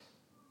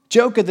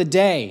Joke of the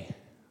day.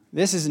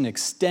 This is an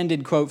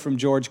extended quote from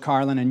George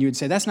Carlin, and you would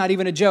say, that's not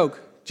even a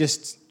joke.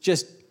 Just,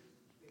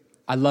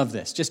 I love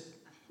this. Just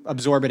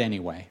absorb it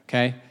anyway,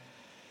 okay?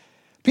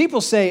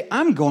 People say,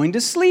 I'm going to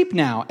sleep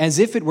now, as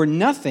if it were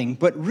nothing,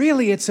 but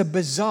really it's a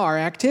bizarre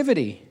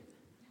activity.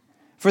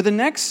 For the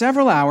next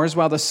several hours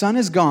while the sun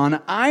is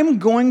gone, I'm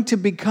going to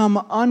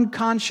become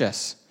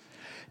unconscious,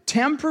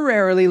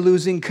 temporarily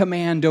losing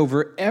command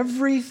over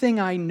everything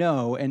I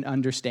know and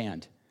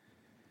understand.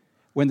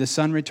 When the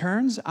sun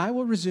returns, I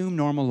will resume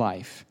normal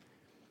life.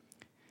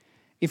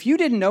 If you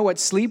didn't know what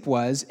sleep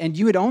was and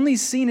you had only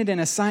seen it in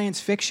a science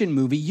fiction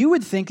movie, you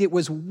would think it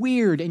was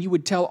weird and you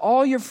would tell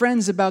all your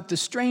friends about the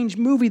strange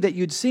movie that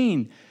you'd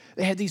seen.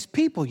 They had these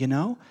people,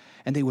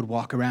 and they would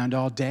walk around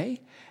all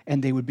day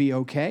and they would be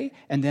okay.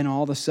 And then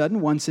all of a sudden,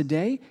 once a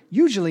day,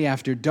 usually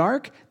after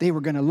dark, they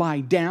were going to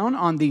lie down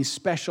on these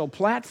special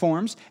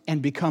platforms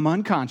and become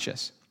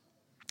unconscious.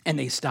 And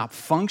they stopped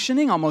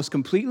functioning almost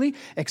completely,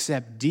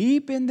 except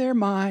deep in their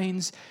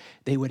minds,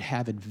 they would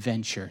have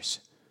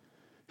adventures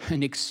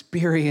and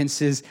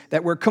experiences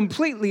that were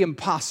completely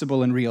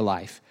impossible in real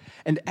life.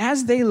 And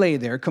as they lay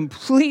there,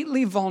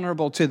 completely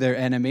vulnerable to their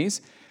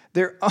enemies,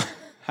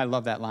 I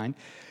love that line,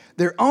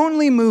 their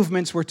only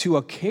movements were to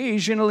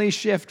occasionally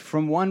shift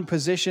from one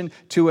position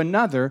to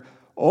another,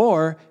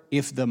 or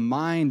if the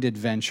mind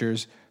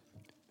adventures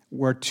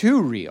were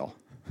too real,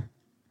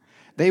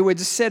 they would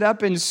sit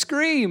up and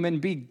scream and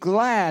be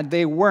glad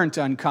they weren't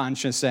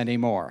unconscious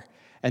anymore.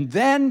 And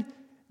then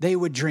they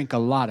would drink a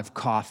lot of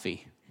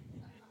coffee.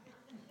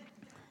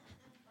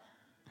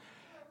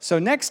 So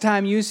next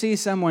time you see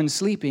someone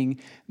sleeping,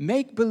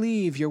 make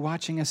believe you're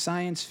watching a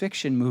science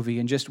fiction movie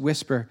and just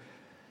whisper,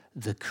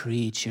 the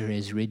creature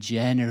is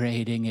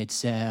regenerating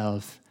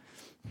itself.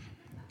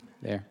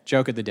 There,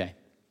 joke of the day.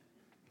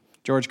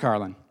 George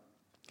Carlin.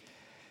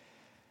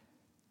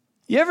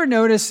 You ever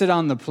notice that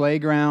on the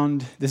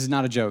playground, this is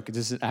not a joke,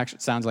 this actually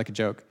sounds like a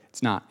joke.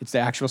 It's not, it's the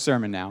actual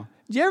sermon now.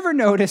 Do you ever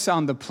notice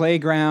on the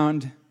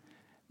playground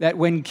that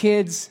when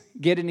kids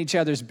get in each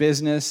other's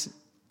business,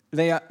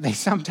 they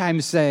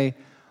sometimes say,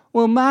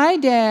 well, my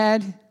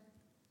dad,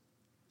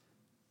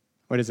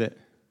 what is it?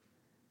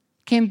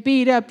 Can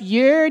beat up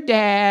your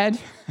dad.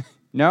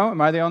 No? Am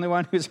I the only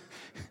one who's...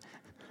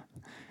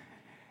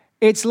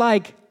 It's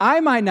like,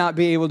 I might not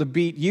be able to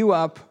beat you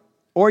up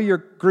or your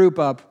group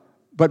up,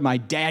 but my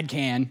dad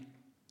can,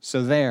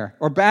 so there.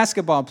 Or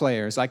basketball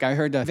players, like I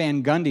heard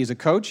Van Gundy's a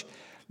coach.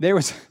 There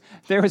was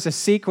a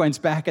sequence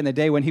back in the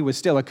day when he was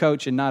still a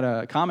coach and not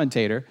a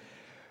commentator,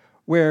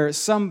 where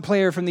some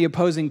player from the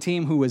opposing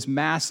team who was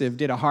massive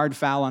did a hard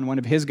foul on one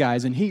of his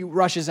guys, and he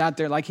rushes out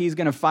there like he's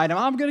going to fight him.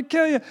 I'm going to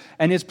kill you.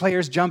 And his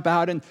players jump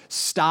out and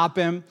stop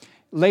him.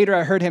 Later,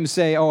 I heard him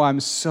say,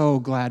 I'm so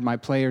glad my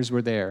players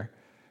were there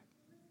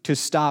to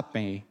stop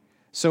me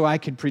so I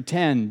could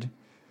pretend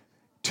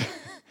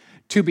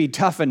to be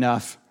tough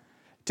enough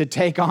to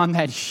take on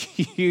that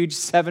huge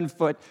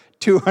 7-foot,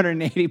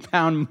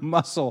 280-pound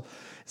muscle.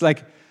 It's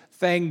like,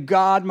 thank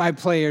God my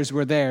players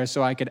were there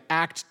so I could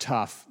act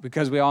tough,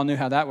 because we all knew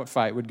how that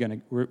fight was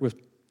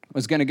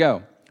going to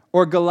go.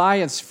 Or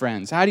Goliath's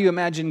friends. How do you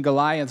imagine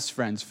Goliath's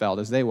friends felt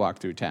as they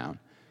walked through town?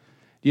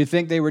 Do you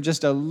think they were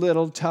just a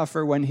little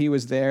tougher when he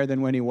was there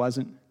than when he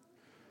wasn't?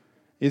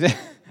 You think?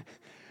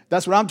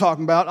 That's what I'm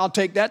talking about. I'll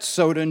take that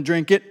soda and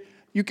drink it.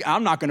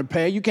 I'm not going to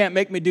pay. You can't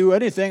make me do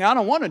anything I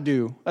don't want to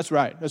do. That's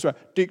right.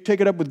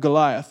 Take it up with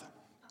Goliath.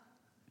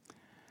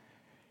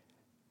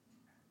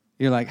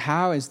 You're like,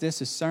 how is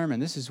this a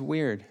sermon? This is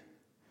weird.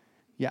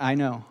 Yeah, I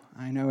know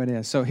it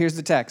is. So here's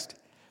the text.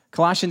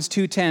 Colossians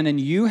 2:10, and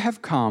you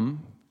have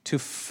come to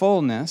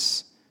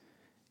fullness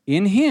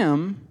in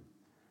him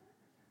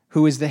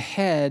who is the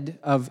head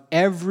of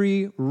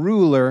every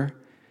ruler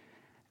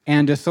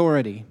and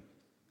authority.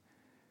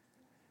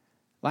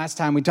 Last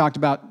time we talked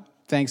about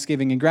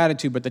thanksgiving and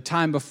gratitude, but the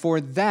time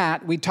before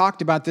that, we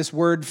talked about this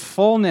word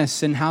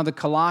fullness and how the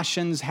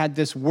Colossians had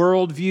this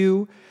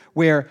worldview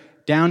where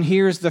down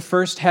here is the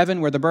first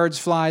heaven where the birds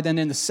fly. Then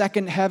in the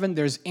second heaven,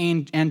 there's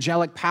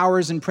angelic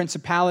powers and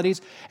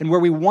principalities. And where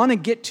we want to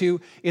get to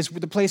is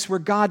the place where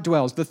God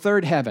dwells, the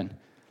third heaven.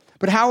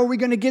 But how are we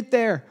going to get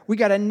there? We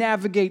got to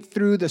navigate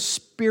through the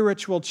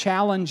spiritual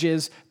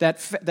challenges that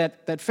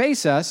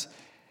face us.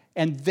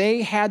 And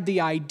they had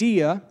the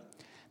idea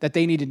that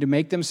they needed to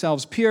make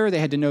themselves pure. They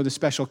had to know the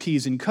special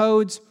keys and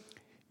codes.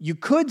 You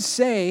could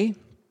say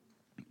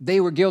they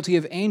were guilty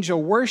of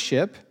angel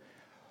worship,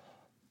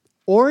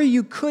 or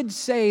you could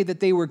say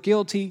that they were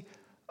guilty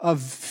of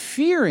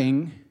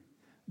fearing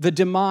the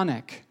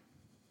demonic.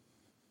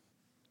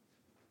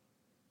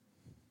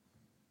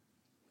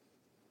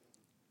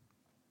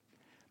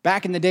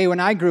 Back in the day when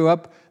I grew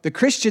up, the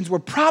Christians were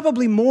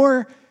probably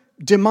more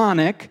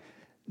demonic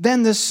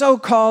than the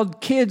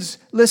so-called kids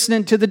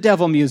listening to the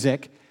devil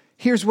music.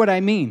 Here's what I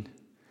mean.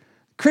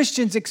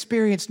 Christians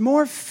experienced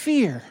more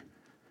fear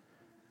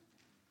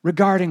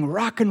regarding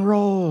rock and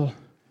roll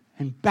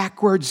and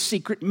backwards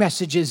secret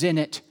messages in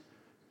it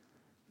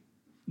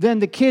than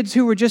the kids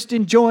who were just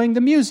enjoying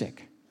the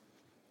music.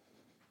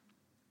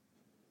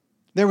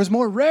 There was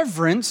more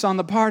reverence on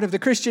the part of the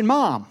Christian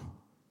mom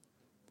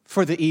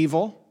for the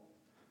evil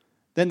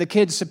than the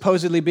kid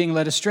supposedly being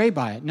led astray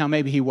by it. Now,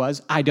 maybe he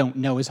was. I don't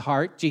know his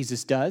heart.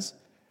 Jesus does.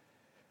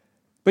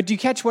 But do you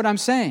catch what I'm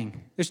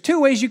saying? There's two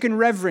ways you can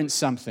reverence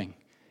something.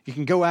 You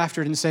can go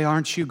after it and say,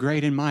 aren't you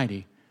great and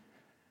mighty?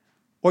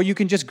 Or you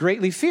can just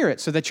greatly fear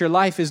it so that your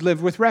life is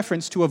lived with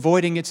reference to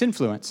avoiding its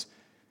influence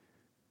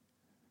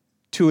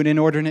to an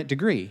inordinate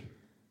degree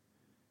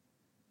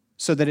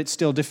so that it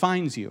still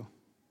defines you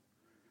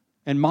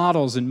and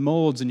models and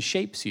molds and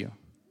shapes you.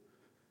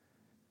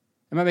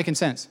 Am I making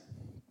sense?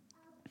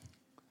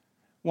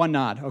 One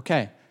nod.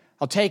 Okay,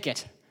 I'll take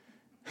it.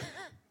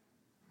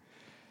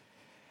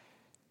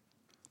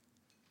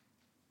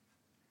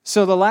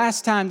 So the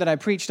last time that I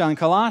preached on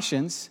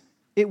Colossians,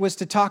 it was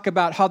to talk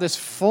about how this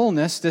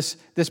fullness,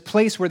 this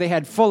place where they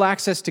had full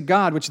access to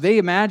God, which they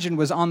imagined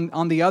was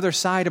on the other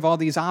side of all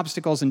these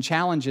obstacles and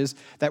challenges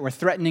that were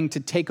threatening to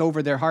take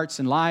over their hearts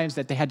and lives,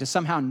 that they had to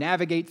somehow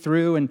navigate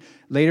through. And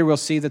later we'll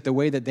see that the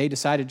way that they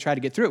decided to try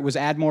to get through it was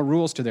add more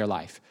rules to their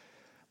life,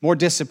 more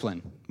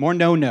discipline, more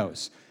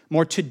no-nos,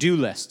 more to-do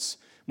lists,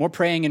 more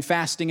praying and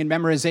fasting and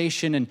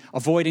memorization and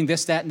avoiding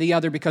this, that, and the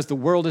other because the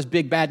world is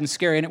big, bad, and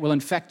scary, and it will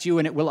infect you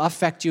and it will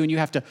affect you, and you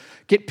have to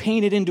get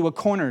painted into a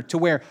corner to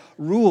where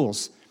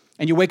rules,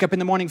 and you wake up in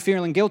the morning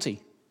feeling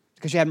guilty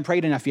because you haven't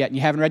prayed enough yet and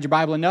you haven't read your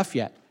Bible enough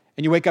yet,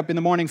 and you wake up in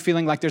the morning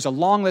feeling like there's a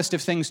long list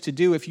of things to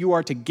do if you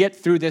are to get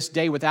through this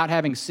day without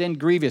having sinned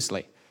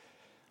grievously.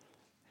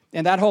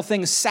 And that whole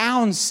thing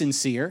sounds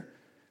sincere.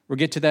 We'll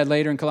get to that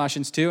later in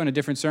Colossians 2 in a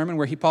different sermon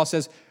where Paul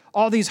says,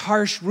 all these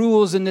harsh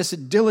rules and this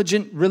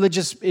diligent,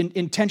 religious,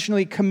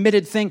 intentionally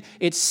committed thing,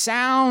 it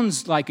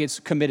sounds like it's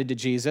committed to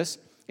Jesus.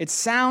 It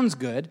sounds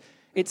good.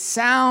 It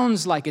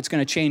sounds like it's going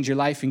to change your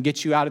life and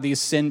get you out of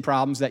these sin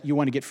problems that you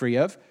want to get free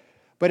of.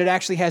 But it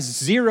actually has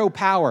zero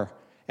power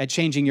at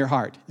changing your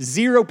heart.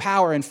 Zero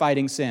power in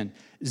fighting sin.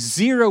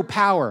 Zero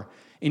power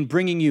in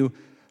bringing you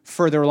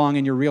further along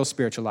in your real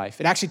spiritual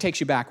life. It actually takes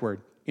you backward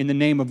in the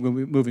name of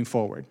moving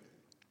forward.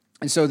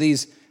 And so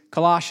these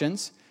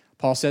Colossians,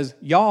 Paul says,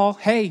 y'all,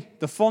 hey,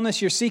 the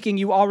fullness you're seeking,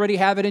 you already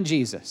have it in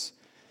Jesus.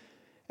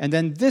 And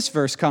then this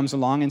verse comes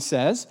along and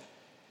says,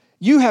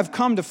 you have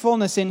come to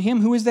fullness in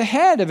him who is the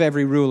head of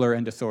every ruler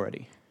and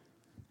authority.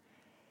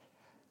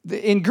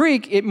 In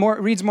Greek, it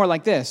reads more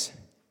like this,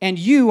 and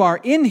you are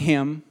in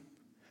him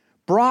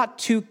brought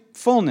to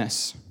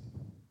fullness,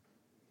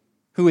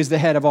 who is the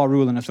head of all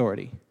rule and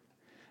authority.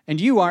 And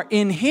you are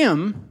in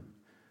him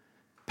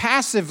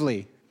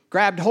passively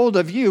grabbed hold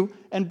of you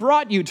and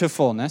brought you to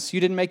fullness. You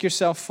didn't make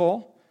yourself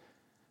full.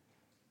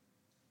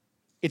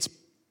 It's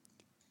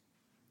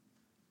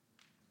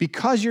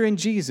because you're in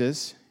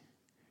Jesus,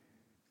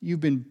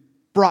 you've been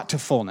brought to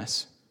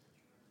fullness.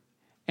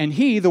 And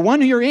he, the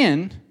one you're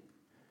in,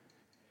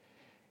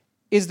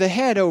 is the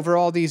head over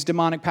all these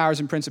demonic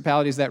powers and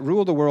principalities that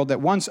rule the world,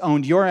 that once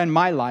owned your and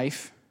my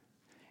life,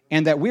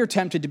 and that we're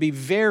tempted to be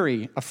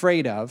very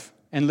afraid of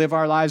and live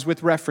our lives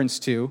with reference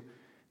to,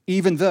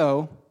 even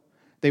though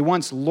they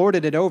once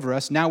lorded it over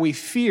us. Now we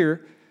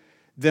fear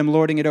them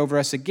lording it over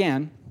us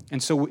again.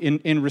 And so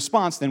in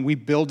response, then we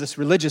build this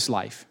religious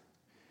life.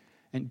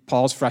 And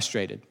Paul's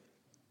frustrated.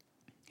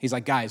 He's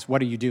like, guys,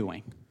 what are you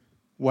doing?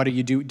 What are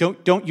you doing?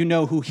 Don't you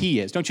know who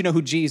he is? Don't you know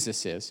who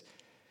Jesus is?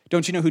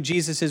 Don't you know who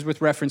Jesus is with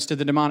reference to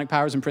the demonic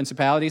powers and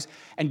principalities?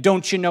 And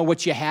don't you know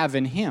what you have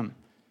in him?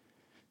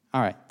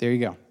 All right, there you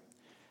go.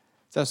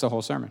 That's the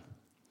whole sermon.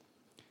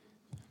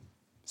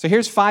 So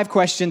here's 5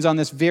 questions on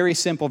this very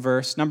simple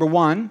verse. Number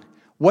 1,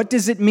 what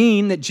does it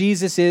mean that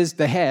Jesus is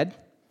the head?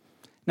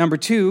 Number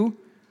 2,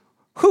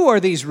 who are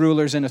these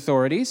rulers and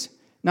authorities?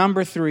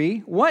 Number 3,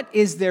 what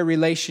is their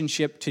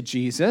relationship to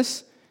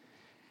Jesus?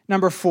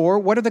 Number 4,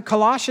 what are the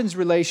Colossians'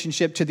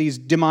 relationship to these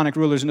demonic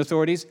rulers and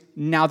authorities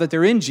now that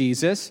they're in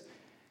Jesus?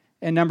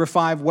 And number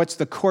 5, what's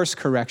the course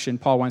correction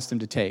Paul wants them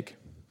to take?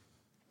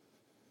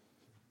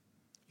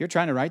 You're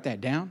trying to write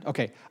that down?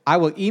 Okay, I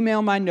will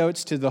email my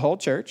notes to the whole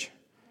church.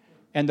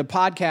 And the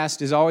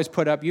podcast is always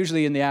put up,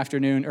 usually in the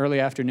afternoon, early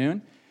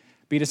afternoon.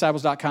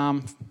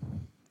 BeDisciples.com,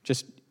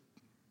 just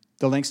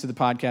the links to the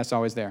podcast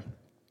always there.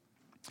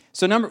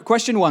 So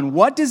question 1,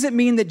 what does it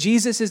mean that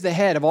Jesus is the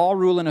head of all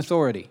rule and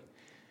authority?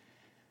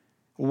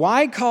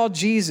 Why call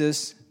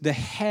Jesus the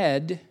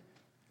head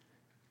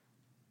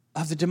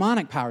of the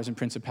demonic powers and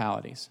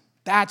principalities?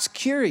 That's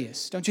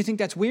curious. Don't you think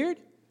that's weird?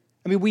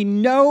 I mean, we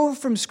know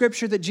from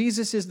Scripture that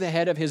Jesus is the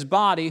head of his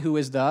body, who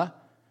is the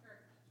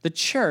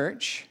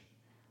church.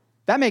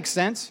 That makes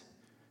sense.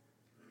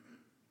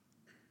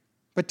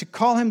 But to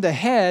call him the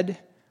head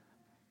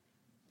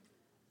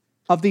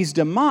of these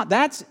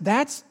demons,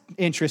 that's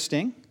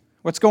interesting.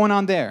 What's going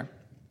on there?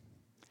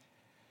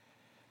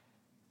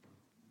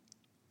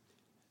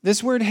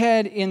 This word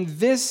head in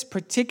this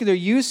particular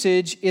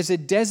usage is a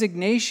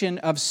designation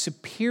of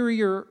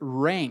superior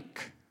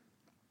rank.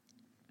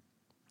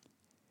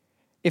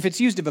 If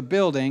it's used of a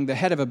building, the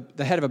head of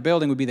a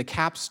building would be the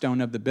capstone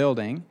of the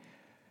building.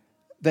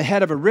 The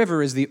head of a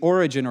river is the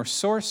origin or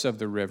source of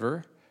the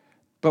river.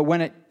 But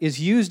when it is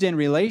used in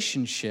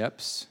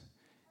relationships,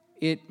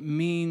 it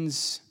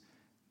means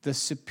the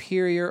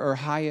superior or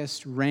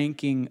highest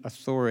ranking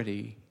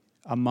authority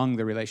among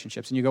the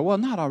relationships. And you go, well,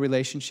 not all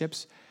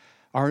relationships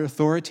are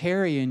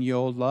authoritarian, you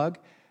old lug.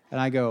 And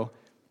I go,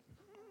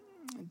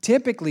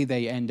 typically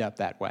they end up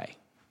that way.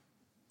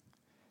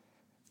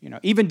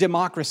 Even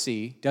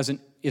democracy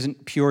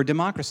isn't pure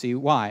democracy.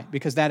 Why?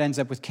 Because that ends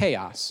up with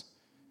chaos,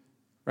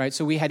 right?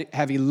 So we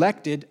have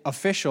elected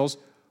officials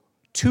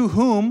to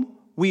whom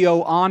we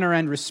owe honor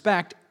and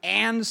respect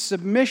and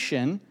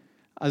submission,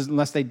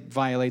 unless they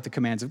violate the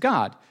commands of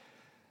God.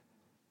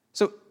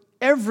 So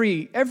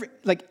every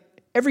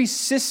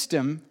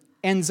system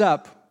ends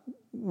up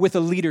with a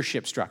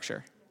leadership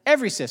structure.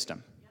 Every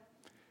system.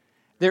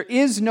 There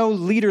is no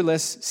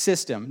leaderless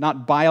system,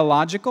 not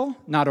biological,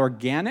 not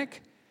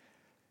organic,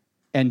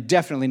 and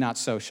definitely not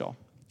social.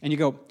 And you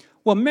go,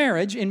 well, in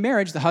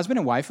marriage, the husband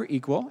and wife are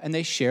equal, and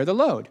they share the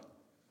load.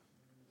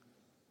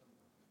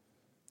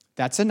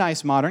 That's a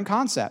nice modern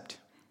concept.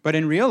 But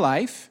in real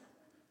life,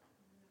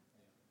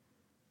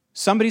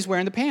 somebody's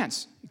wearing the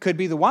pants. It could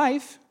be the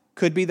wife,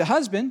 could be the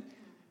husband,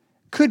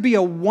 could be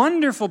a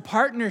wonderful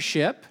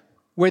partnership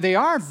where they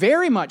are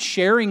very much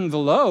sharing the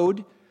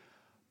load,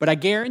 but I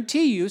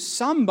guarantee you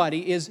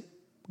somebody is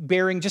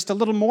bearing just a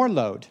little more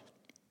load.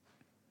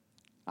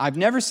 I've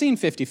never seen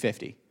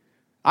 50-50.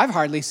 I've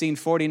hardly seen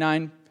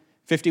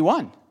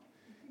 49-51.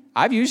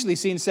 I've usually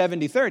seen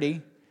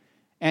 70-30,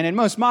 and in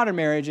most modern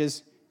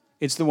marriages,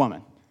 it's the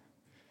woman.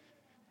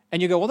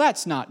 And you go, well,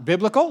 that's not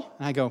biblical.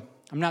 And I go,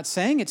 I'm not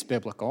saying it's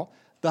biblical.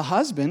 The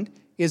husband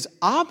is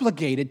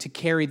obligated to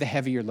carry the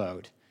heavier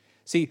load.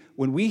 See,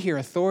 when we hear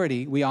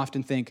authority, we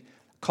often think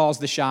calls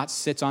the shots,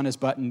 sits on his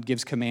butt, and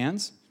gives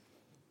commands.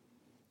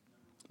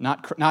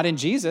 Not in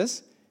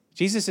Jesus.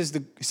 Jesus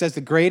says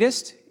the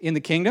greatest in the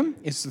kingdom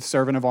is the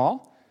servant of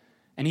all,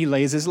 and he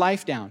lays his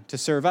life down to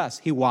serve us.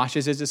 He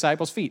washes his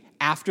disciples' feet.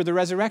 After the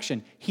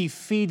resurrection, he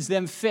feeds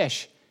them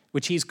fish,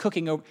 which he's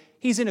cooking over.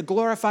 He's in a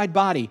glorified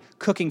body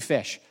cooking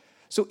fish.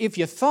 So if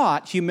you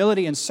thought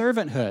humility and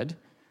servanthood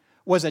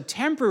was a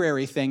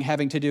temporary thing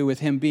having to do with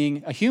him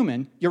being a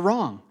human, you're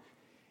wrong.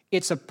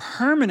 It's a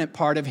permanent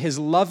part of his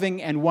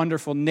loving and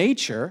wonderful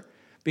nature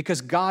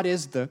because God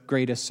is the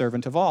greatest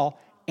servant of all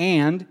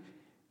and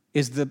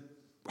is the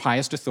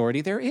highest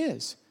authority there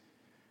is.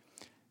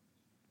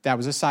 That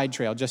was a side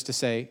trail just to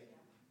say,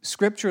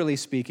 scripturally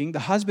speaking, the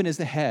husband is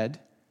the head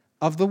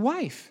of the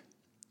wife.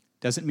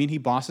 Doesn't mean he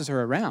bosses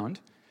her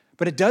around,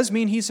 but it does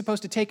mean he's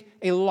supposed to take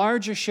a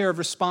larger share of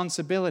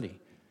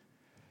responsibility.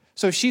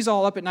 So if she's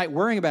all up at night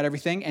worrying about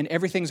everything and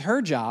everything's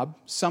her job,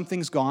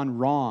 something's gone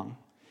wrong.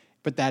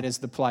 But that is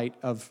the plight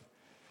of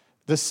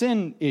the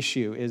sin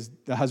issue, is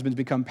the husbands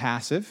become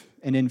passive,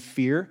 and in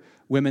fear,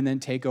 women then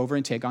take over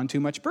and take on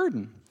too much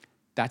burden.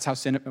 That's how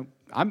sin...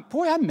 I'm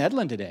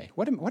meddling today.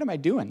 What am I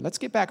doing? Let's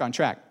get back on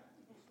track.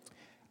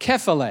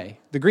 Kephale,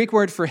 the Greek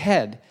word for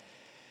head.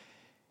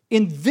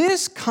 In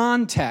this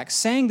context,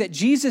 saying that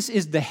Jesus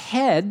is the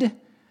head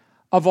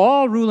of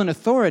all rule and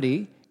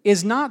authority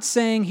is not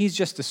saying he's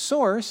just the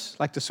source,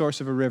 like the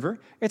source of a river.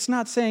 It's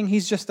not saying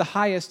he's just the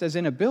highest as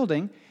in a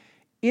building.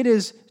 It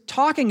is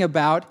talking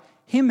about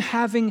him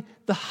having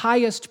the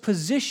highest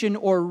position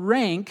or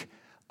rank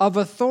of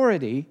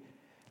authority.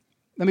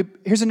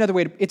 Here's another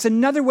way. It's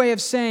another way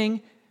of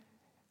saying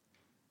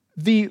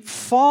the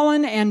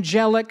fallen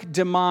angelic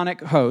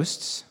demonic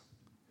hosts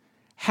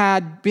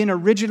had been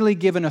originally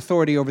given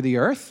authority over the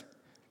earth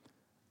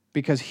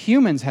because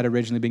humans had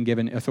originally been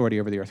given authority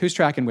over the earth. Who's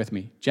tracking with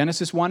me?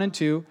 Genesis 1 and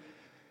 2.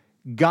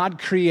 God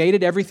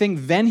created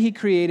everything. Then he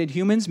created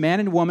humans, man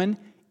and woman,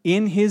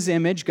 in his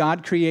image.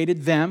 God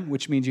created them,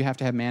 which means you have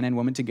to have man and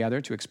woman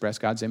together to express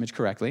God's image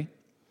correctly.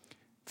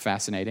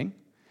 Fascinating.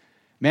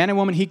 Man and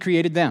woman, he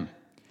created them.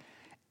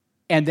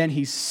 And then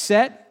he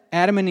set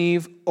Adam and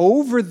Eve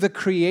over the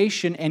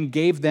creation and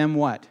gave them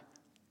what?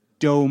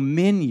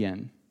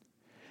 Dominion.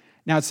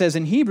 Now it says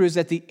in Hebrews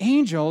that the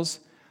angels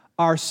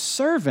are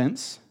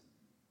servants.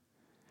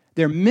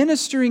 They're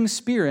ministering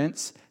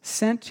spirits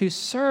sent to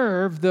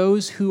serve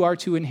those who are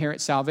to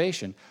inherit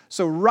salvation.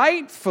 So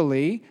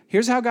rightfully,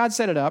 here's how God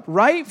set it up.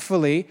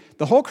 Rightfully,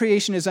 the whole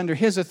creation is under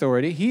his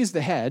authority. He's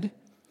the head.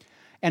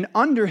 And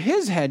under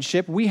his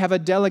headship, we have a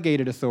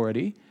delegated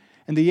authority.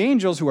 And the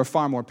angels, who are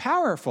far more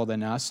powerful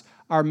than us,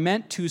 are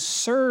meant to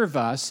serve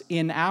us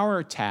in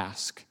our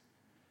task.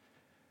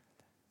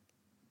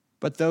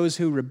 But those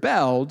who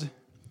rebelled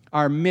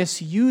are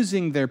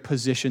misusing their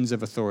positions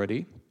of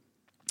authority.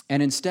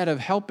 And instead of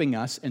helping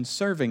us and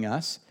serving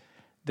us,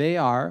 they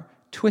are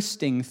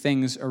twisting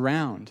things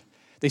around.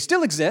 They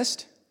still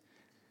exist.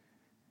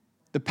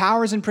 The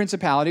powers and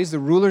principalities, the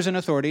rulers and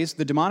authorities,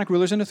 the demonic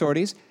rulers and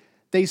authorities,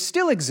 they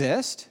still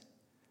exist,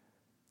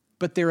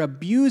 but they're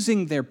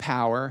abusing their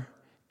power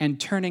and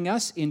turning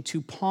us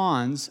into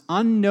pawns,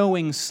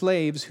 unknowing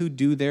slaves who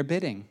do their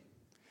bidding.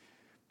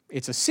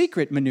 It's a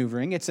secret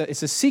maneuvering. It's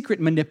a secret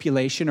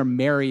manipulation or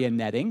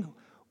marionetting.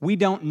 We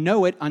don't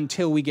know it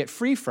until we get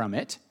free from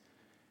it.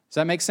 Does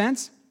that make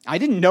sense? I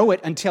didn't know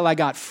it until I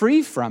got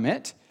free from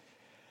it.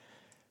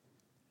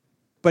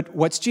 But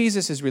what's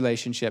Jesus'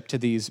 relationship to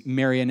these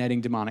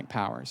marionetting demonic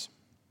powers?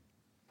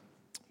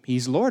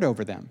 He's Lord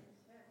over them.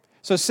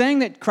 So saying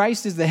that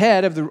Christ is the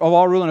head of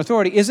all rule and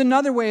authority is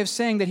another way of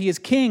saying that he is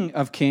King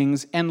of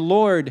kings and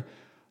Lord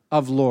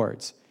of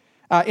lords.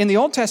 In the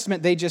Old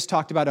Testament, they just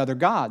talked about other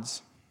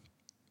gods.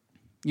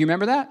 You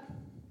remember that?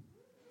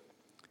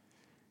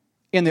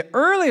 In the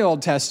early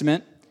Old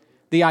Testament,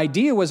 the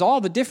idea was all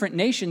the different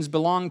nations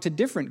belonged to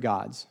different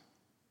gods.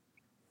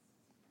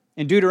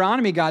 In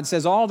Deuteronomy, God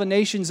says, all the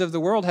nations of the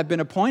world have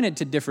been appointed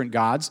to different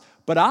gods,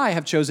 but I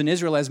have chosen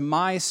Israel as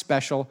my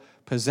special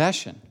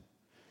possession.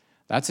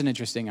 That's an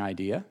interesting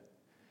idea.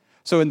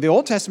 So in the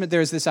Old Testament,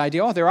 there's this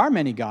idea, there are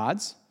many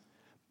gods.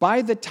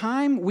 By the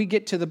time we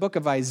get to the book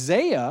of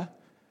Isaiah,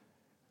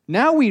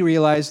 now we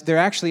realize there's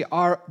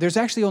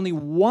actually only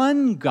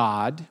one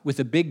God with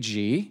a big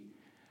G,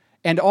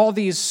 and all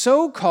these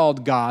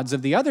so-called gods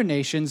of the other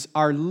nations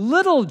are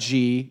little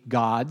g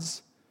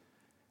gods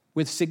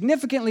with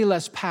significantly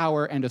less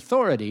power and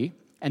authority.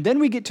 And then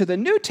we get to the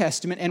New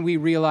Testament and we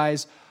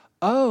realize,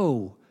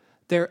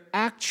 they're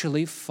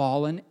actually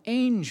fallen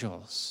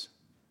angels.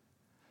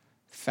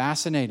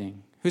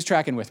 Fascinating. Who's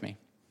tracking with me?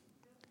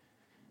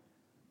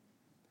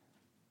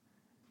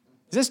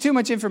 Is this too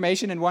much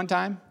information in one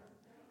time?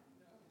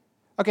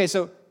 Okay,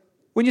 so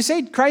when you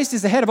say Christ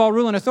is the head of all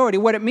rule and authority,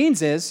 what it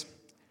means is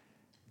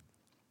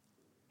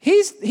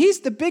he's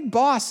the big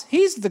boss.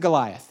 He's the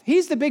Goliath.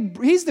 He's the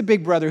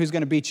big brother who's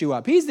going to beat you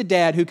up. He's the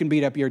dad who can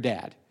beat up your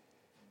dad.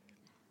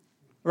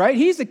 Right?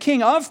 He's the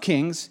King of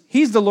kings.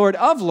 He's the Lord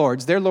of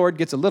lords. Their Lord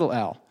gets a little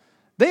L.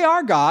 They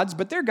are gods,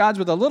 but they're gods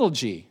with a little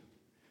g.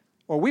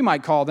 Or we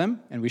might call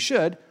them, and we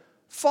should,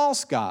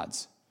 false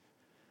gods.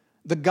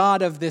 The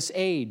God of this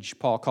age,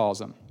 Paul calls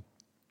them.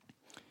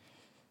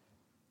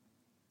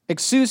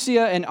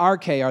 Exousia and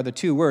arche are the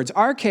two words.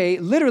 Arche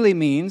literally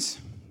means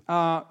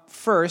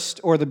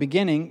first or the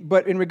beginning,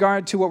 but in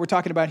regard to what we're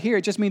talking about here,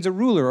 it just means a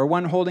ruler or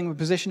one holding a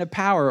position of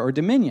power or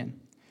dominion.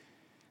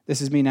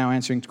 This is me now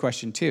answering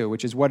question 2,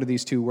 which is, what are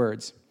these two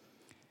words?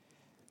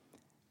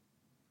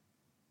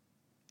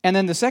 And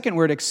then the second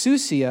word,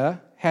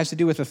 exousia, has to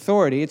do with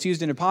authority. It's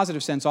used in a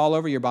positive sense all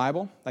over your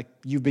Bible, like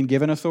you've been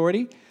given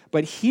authority.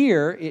 But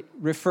here it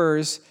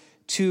refers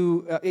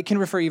to, it can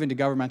refer even to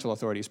governmental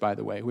authorities, by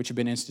the way, which have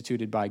been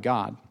instituted by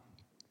God.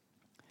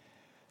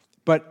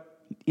 But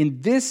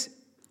in this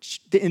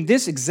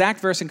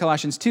exact verse in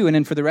Colossians 2, and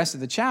then for the rest of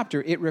the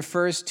chapter, it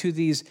refers to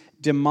these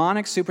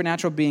demonic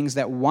supernatural beings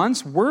that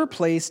once were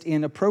placed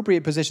in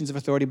appropriate positions of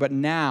authority, but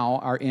now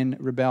are in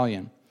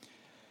rebellion.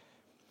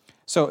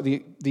 So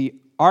the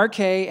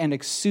arche and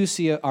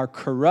exousia are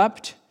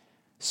corrupt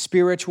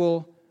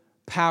spiritual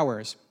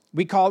powers.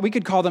 We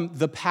could call them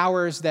the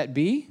powers that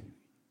be.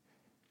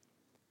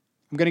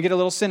 I'm going to get a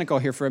little cynical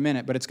here for a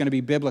minute, but it's going to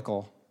be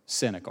biblical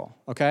cynical,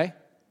 okay?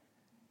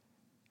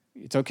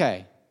 It's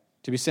okay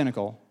to be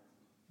cynical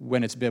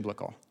when it's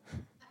biblical.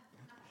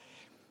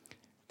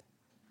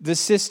 The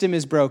system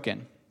is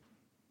broken.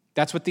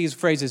 That's what these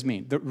phrases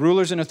mean. The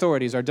rulers and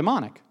authorities are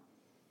demonic.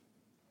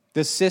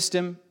 The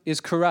system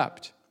is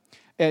corrupt.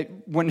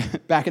 When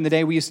back in the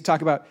day, we used to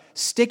talk about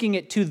sticking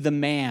it to the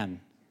man.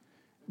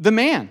 The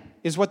man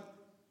is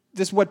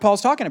what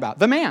Paul's talking about.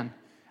 The man.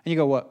 And you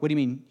go, what do you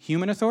mean,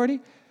 human authority?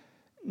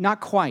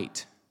 Not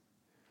quite.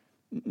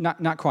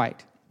 Not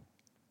quite.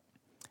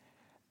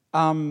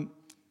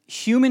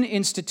 Human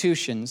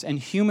institutions and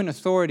human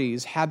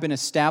authorities have been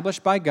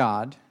established by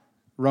God,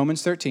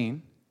 Romans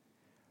 13,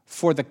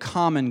 for the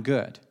common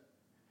good.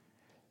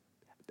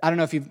 I don't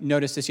know if you've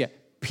noticed this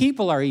yet.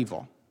 People are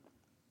evil.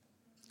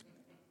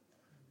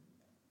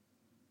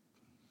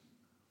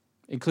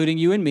 Including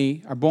you and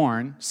me, are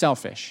born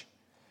selfish.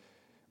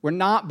 We're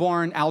not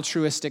born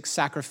altruistic,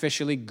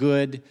 sacrificially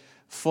good,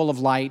 full of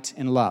light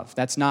and love.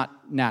 That's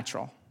not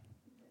natural.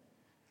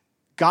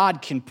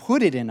 God can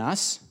put it in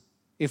us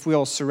if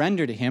we'll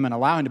surrender to him and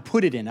allow him to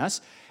put it in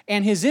us,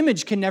 and his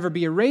image can never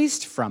be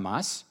erased from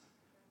us.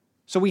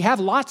 So we have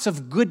lots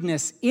of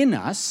goodness in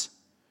us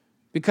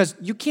because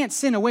you can't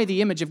sin away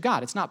the image of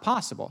God. It's not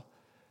possible.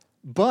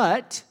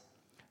 But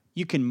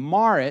you can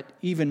mar it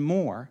even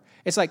more.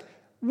 It's like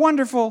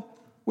wonderful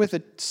with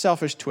a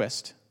selfish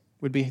twist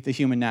would be the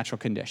human natural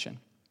condition.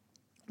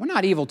 We're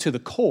not evil to the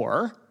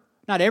core.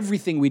 Not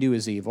everything we do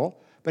is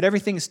evil, but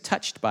everything is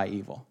touched by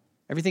evil.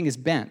 Everything is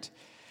bent.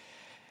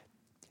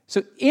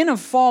 So in a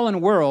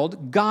fallen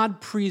world, God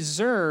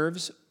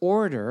preserves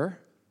order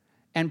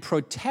and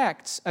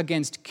protects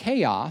against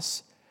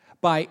chaos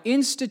by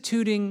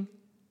instituting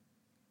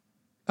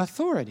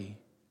authority.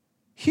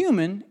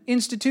 Human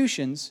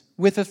institutions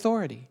with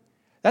authority.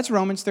 That's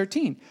Romans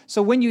 13.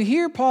 So when you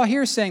hear Paul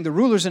here saying the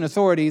rulers and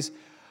authorities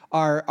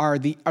are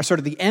sort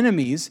of the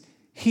enemies,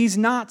 he's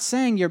not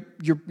saying your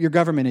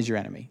government is your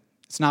enemy.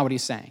 It's not what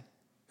he's saying.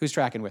 Who's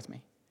tracking with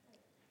me?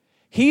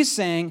 He's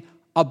saying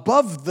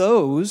above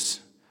those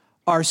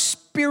are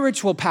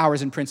spiritual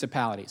powers and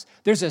principalities.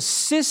 There's a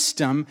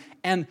system,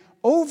 and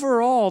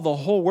overall the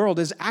whole world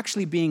is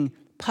actually being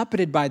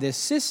puppeted by this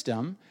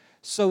system,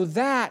 so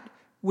that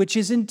which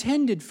is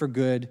intended for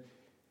good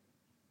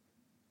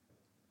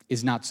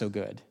is not so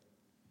good.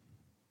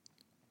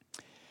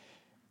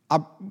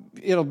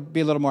 It'll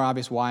be a little more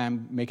obvious why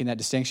I'm making that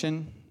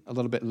distinction a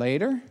little bit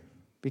later,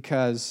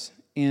 because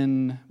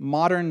in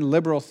modern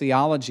liberal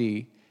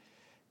theology,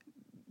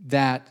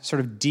 that sort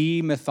of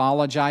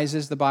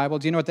demythologizes the Bible.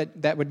 Do you know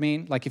what that would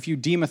mean? Like if you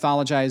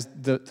demythologize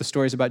the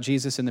stories about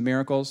Jesus and the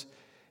miracles,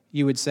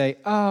 you would say,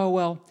 oh,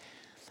 well,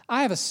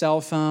 I have a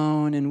cell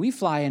phone and we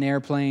fly in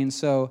airplanes,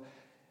 so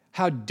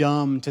how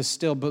dumb to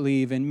still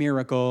believe in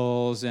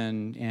miracles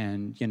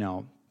and you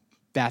know,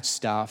 that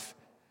stuff.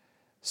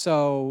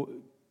 So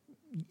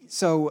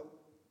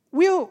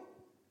we'll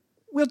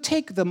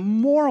take the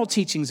moral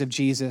teachings of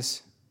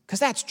Jesus, because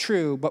that's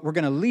true, but we're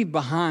going to leave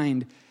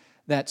behind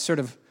that sort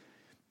of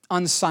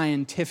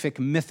unscientific,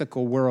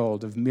 mythical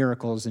world of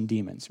miracles and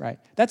demons, right?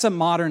 That's a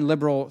modern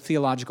liberal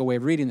theological way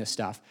of reading this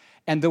stuff.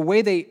 And the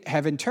way they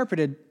have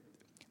interpreted,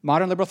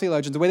 modern liberal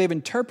theologians, the way they've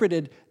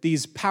interpreted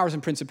these powers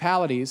and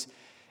principalities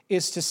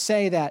is to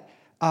say that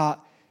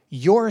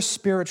your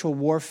spiritual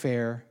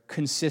warfare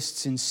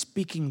consists in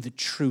speaking the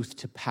truth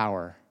to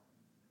power.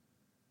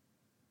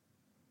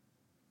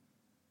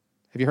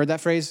 Have you heard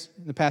that phrase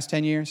in the past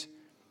 10 years?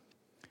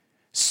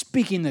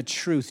 Speaking the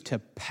truth to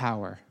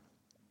power.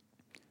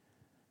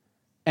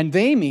 And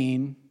they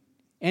mean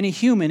any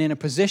human in a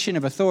position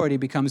of authority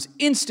becomes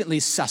instantly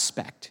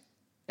suspect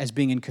as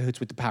being in cahoots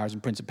with the powers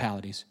and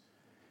principalities.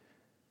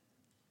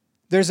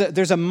 There's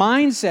a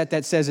mindset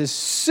that says as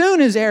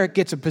soon as Eric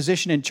gets a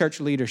position in church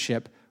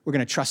leadership, we're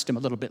going to trust him a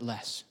little bit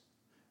less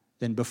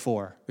than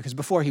before. Because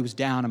before he was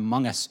down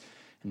among us,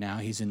 and now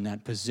he's in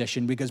that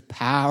position because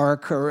power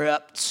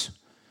corrupts.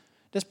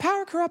 Does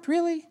power corrupt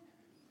really?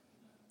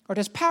 Or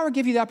does power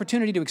give you the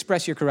opportunity to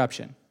express your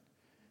corruption?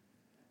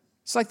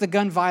 It's like the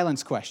gun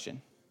violence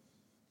question.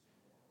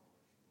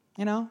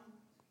 You know?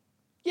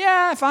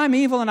 Yeah, if I'm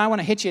evil and I want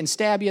to hit you and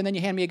stab you and then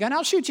you hand me a gun,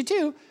 I'll shoot you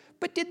too.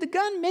 But did the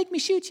gun make me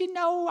shoot you?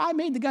 No, I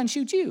made the gun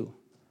shoot you.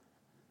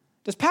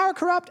 Does power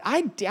corrupt?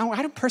 I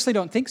personally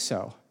don't think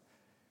so.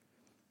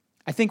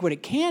 I think what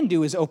it can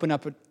do is open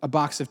up a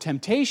box of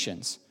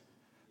temptations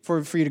for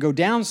you to go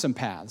down some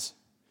paths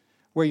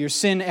where your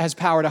sin has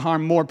power to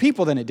harm more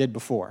people than it did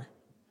before.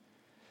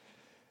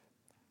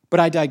 But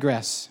I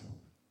digress.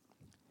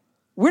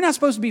 We're not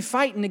supposed to be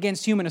fighting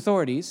against human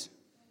authorities,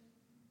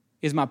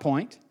 is my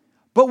point.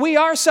 But we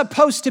are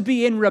supposed to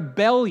be in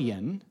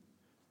rebellion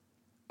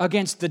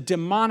against the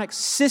demonic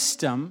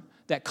system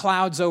that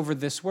clouds over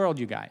this world,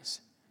 you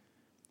guys.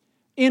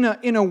 In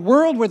a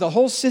world where the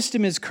whole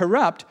system is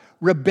corrupt,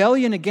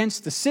 rebellion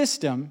against the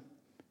system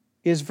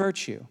is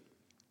virtue.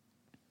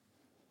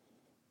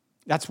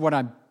 That's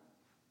what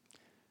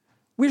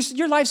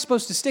your life's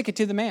supposed to stick it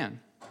to the man.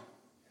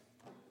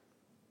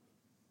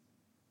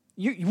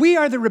 We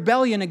are the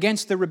rebellion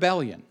against the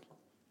rebellion.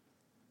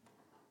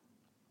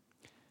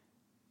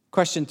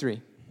 Question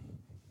 3.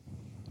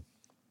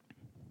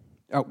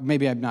 Oh,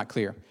 maybe I'm not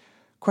clear.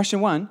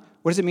 Question 1,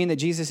 what does it mean that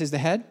Jesus is the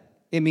head?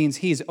 It means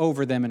he's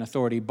over them in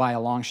authority by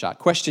a long shot.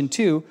 Question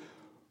 2,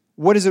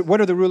 what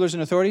are the rulers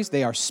and authorities?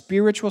 They are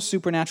spiritual,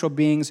 supernatural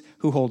beings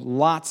who hold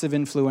lots of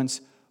influence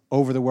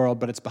over the world,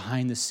 but it's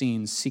behind the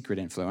scenes secret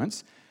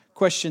influence.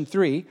 Question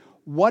 3,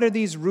 what are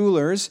these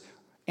rulers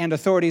and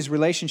authorities'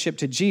 relationship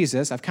to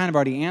Jesus? I've kind of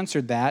already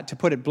answered that. To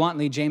put it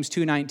bluntly, James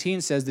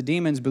 2:19 says the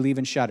demons believe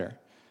and shudder.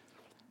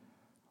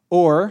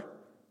 Or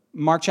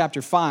Mark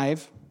chapter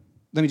 5,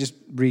 let me just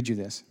read you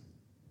this.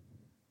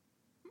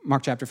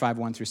 Mark chapter 5,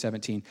 1 through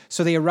 17.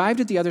 So they arrived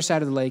at the other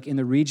side of the lake in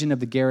the region of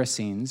the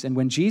Gerasenes, and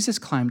when Jesus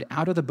climbed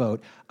out of the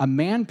boat, a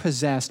man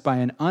possessed by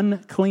an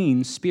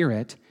unclean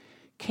spirit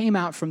came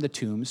out from the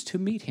tombs to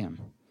meet him.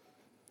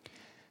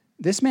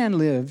 This man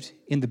lived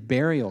in the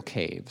burial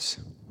caves.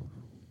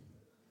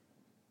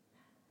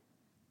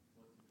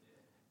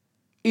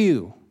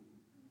 Ew.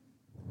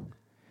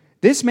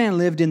 This man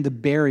lived in the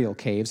burial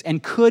caves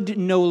and could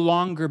no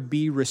longer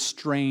be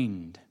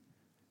restrained.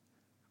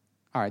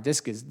 All right,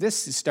 this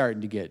is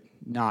starting to get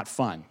not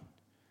fun.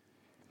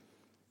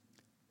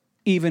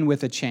 Even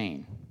with a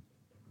chain.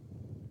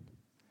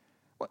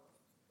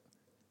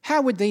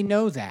 How would they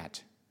know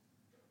that?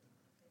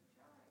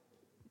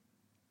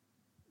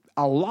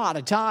 A lot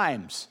of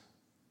times.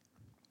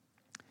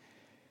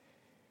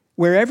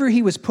 Wherever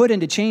he was put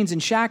into chains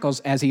and shackles,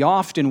 as he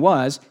often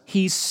was,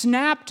 he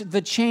snapped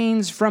the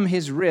chains from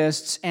his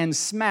wrists and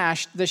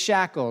smashed the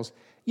shackles.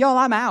 Y'all,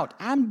 I'm out.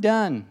 I'm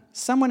done.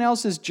 Someone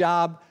else's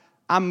job.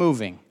 I'm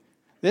moving.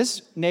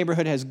 This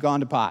neighborhood has gone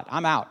to pot.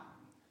 I'm out.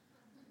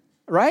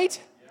 Right?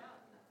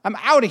 I'm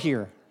out of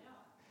here.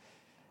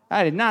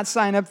 I did not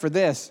sign up for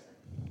this.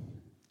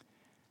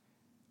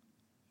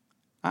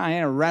 I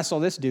ain't gonna wrestle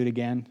this dude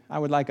again. I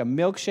would like a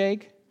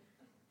milkshake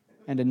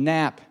and a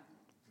nap.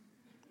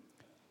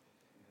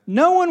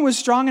 No one was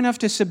strong enough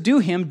to subdue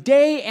him.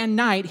 Day and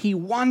night he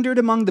wandered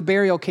among the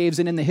burial caves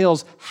and in the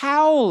hills,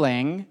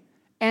 howling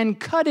and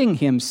cutting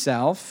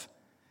himself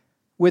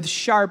with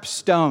sharp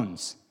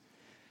stones.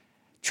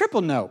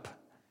 Triple nope.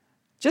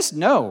 Just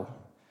no.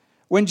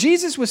 When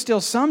Jesus was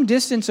still some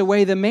distance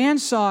away, the man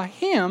saw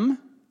him,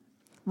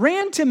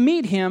 ran to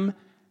meet him,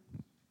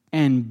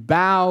 and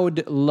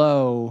bowed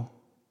low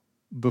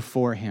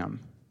before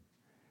him.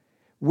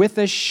 With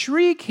a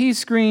shriek, he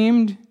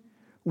screamed,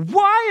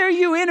 "Why are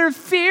you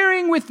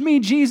interfering with me,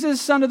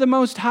 Jesus, Son of the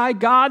Most High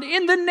God?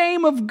 In the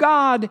name of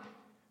God,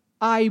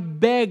 I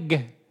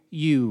beg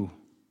you,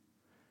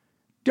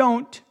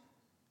 don't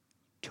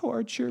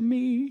torture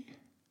me."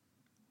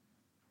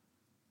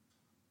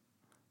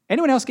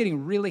 Anyone else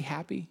getting really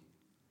happy?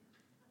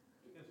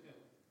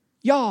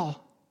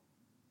 Y'all,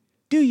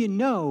 do you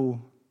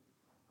know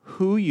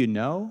who you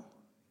know?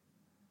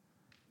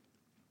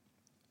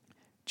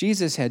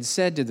 Jesus had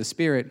said to the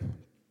spirit,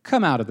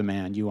 "Come out of the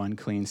man, you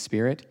unclean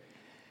spirit."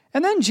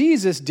 And then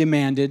Jesus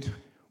demanded,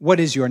 "What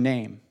is your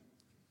name?"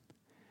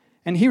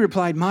 And he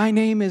replied, "My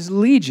name is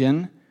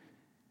Legion."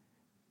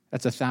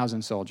 That's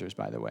 1,000 soldiers,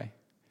 by the way.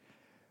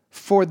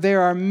 "For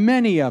there are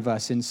many of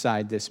us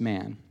inside this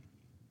man."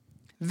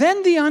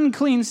 Then the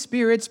unclean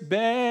spirits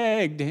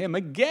begged him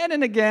again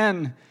and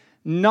again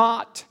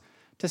not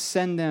to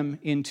send them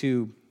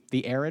into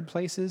the arid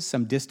places,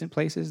 some distant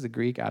places, the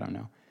Greek, I don't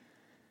know.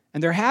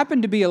 And there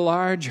happened to be a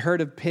large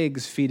herd of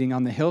pigs feeding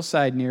on the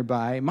hillside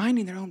nearby,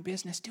 minding their own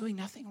business, doing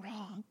nothing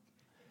wrong.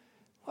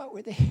 What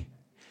were they?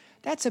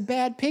 That's a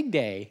bad pig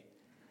day.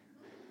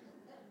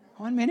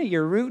 One minute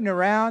you're rooting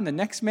around, the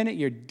next minute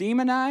you're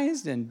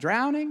demonized and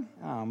drowning.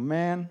 Oh,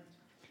 man.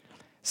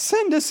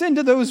 "Send us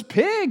into those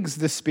pigs,"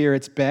 the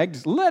spirits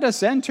begged. "Let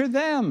us enter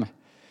them."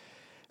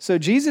 So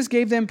Jesus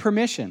gave them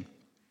permission.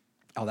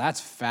 Oh, that's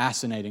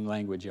fascinating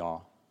language,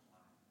 y'all.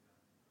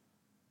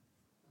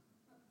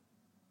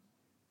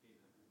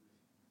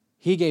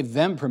 He gave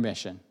them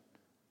permission.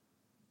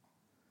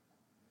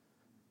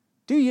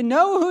 Do you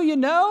know who you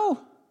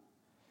know?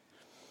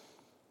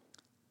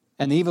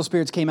 And the evil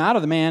spirits came out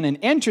of the man and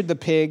entered the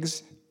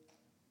pigs.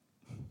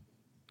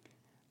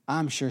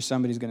 I'm sure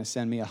somebody's going to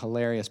send me a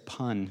hilarious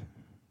pun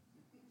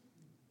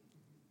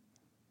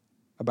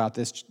about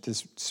this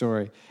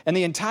story. And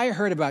the entire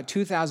herd, about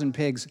 2,000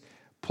 pigs,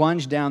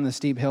 plunged down the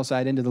steep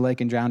hillside into the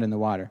lake and drowned in the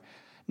water.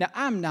 Now,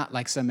 I'm not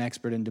like some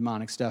expert in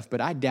demonic stuff,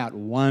 but I doubt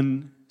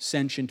one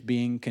sentient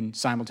being can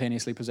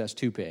simultaneously possess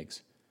 2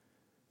 pigs,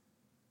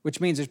 which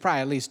means there's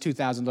probably at least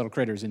 2,000 little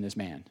critters in this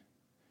man.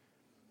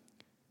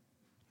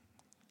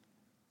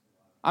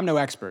 I'm no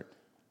expert.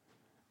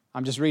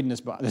 I'm just reading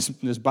this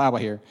Bible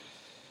here.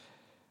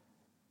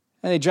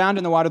 And they drowned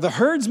in the water. The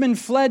herdsmen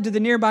fled to the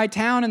nearby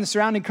town and the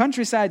surrounding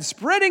countryside,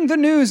 spreading the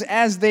news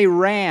as they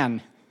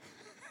ran.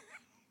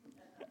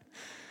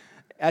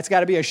 That's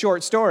got to be a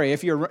short story.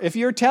 If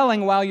you're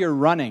telling while you're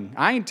running,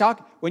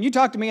 when you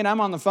talk to me and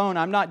I'm on the phone,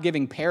 I'm not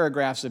giving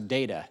paragraphs of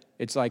data.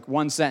 It's like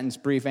one sentence,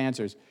 brief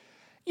answers.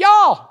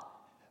 Y'all,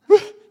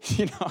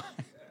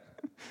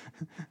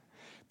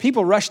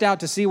 people rushed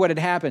out to see what had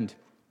happened.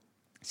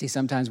 See,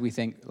 sometimes we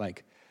think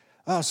like,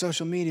 oh,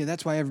 social media,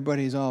 that's why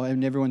everybody's all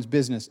in everyone's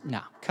business.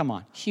 No, come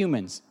on.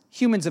 Humans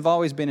have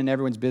always been in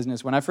everyone's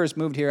business. When I first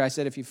moved here, I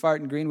said, if you fart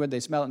in Greenwood, they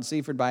smell it in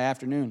Seaford by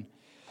afternoon.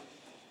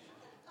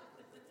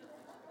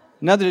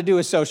 Nothing to do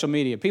with social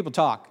media. People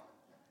talk.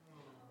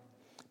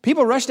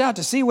 People rushed out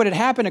to see what had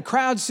happened. A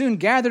crowd soon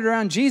gathered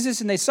around Jesus,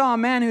 and they saw a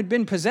man who had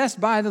been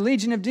possessed by the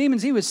legion of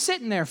demons. He was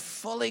sitting there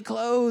fully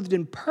clothed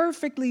and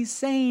perfectly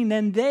sane,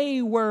 and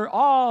they were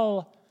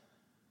all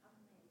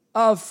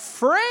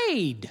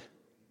afraid.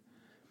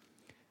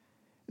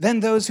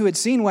 Then those who had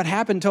seen what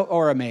happened,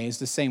 or amazed,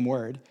 the same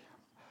word.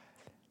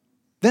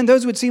 Then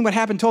those who had seen what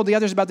happened told the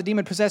others about the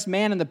demon-possessed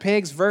man and the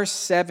pigs. Verse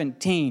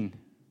 17.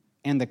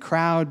 And the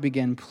crowd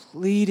began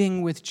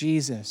pleading with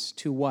Jesus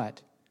to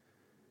what?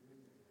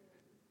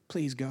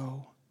 Please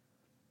go.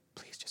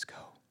 Please just go.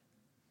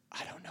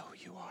 I don't know who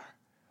you are,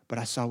 but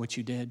I saw what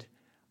you did.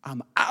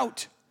 I'm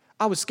out.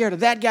 I was scared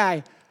of that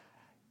guy.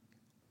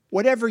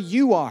 Whatever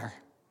you are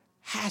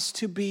has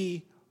to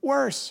be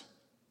worse.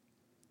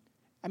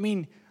 I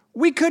mean,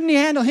 we couldn't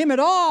handle him at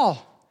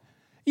all.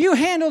 You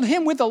handled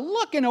him with a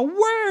look and a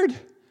word.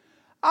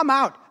 I'm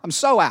out. I'm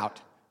so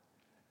out.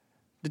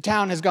 The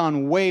town has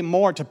gone way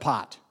more to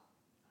pot.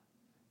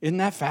 Isn't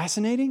that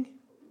fascinating?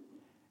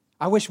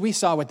 I wish we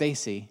saw what they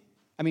see.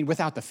 I mean,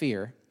 without the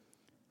fear.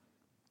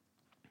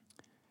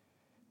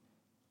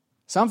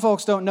 Some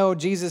folks don't know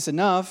Jesus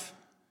enough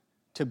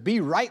to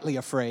be rightly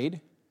afraid,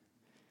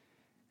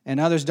 and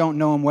others don't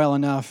know him well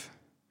enough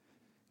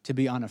to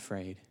be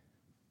unafraid.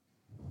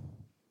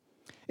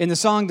 In the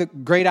song, The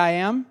Great I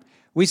Am,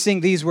 we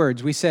sing these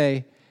words. We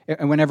say,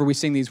 and whenever we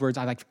sing these words,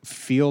 I like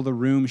feel the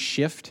room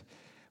shift.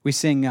 We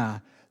sing,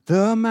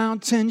 the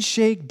mountains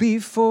shake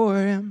before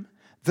him,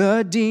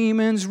 the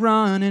demons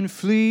run and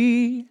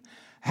flee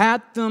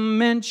at the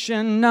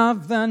mention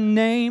of the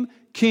name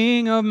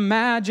King of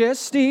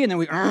Majesty. And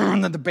then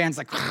and then the band's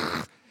like,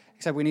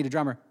 except we need a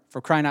drummer. For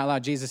crying out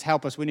loud, Jesus,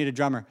 help us, we need a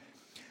drummer.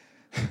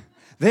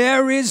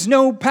 There is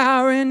no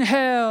power in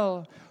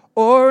hell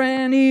or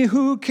any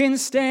who can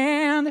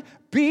stand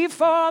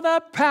before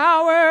the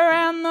power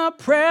and the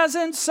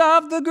presence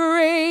of the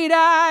great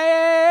I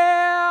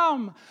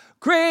am.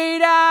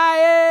 Great I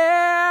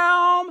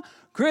am,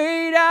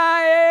 great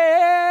I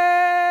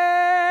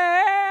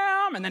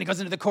am. And then he goes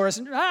into the chorus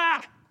and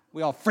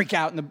We all freak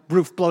out and the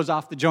roof blows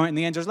off the joint and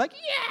the angel's like,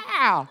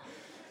 yeah.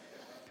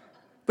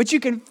 But you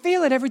can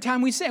feel it every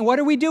time we say it. What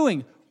are we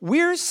doing?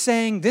 We're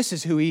saying this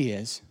is who he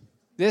is.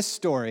 This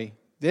story,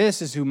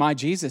 this is who my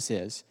Jesus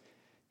is.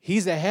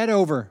 He's the head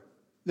over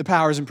the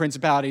powers and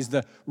principalities,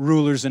 the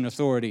rulers and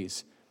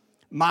authorities.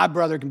 My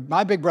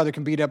big brother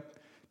can beat up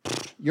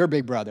your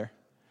big brother.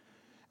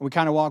 And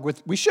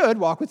we should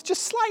walk with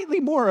just slightly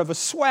more of a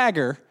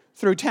swagger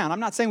through town. I'm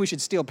not saying we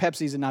should steal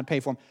Pepsis and not pay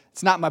for them.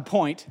 It's not my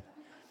point.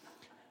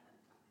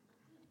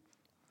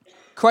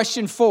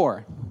 Question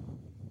 4.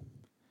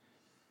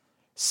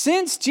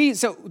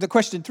 So the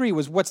question 3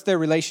 was, what's their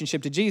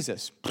relationship to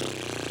Jesus?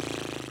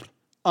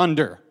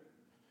 Under.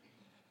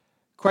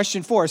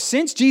 Question 4,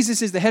 since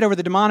Jesus is the head over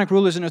the demonic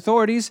rulers and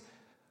authorities,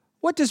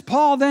 what does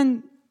Paul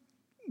then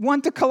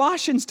want the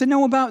Colossians to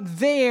know about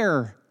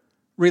their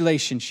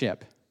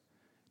relationship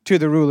to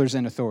the rulers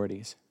and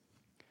authorities?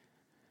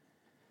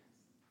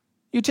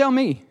 You tell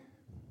me.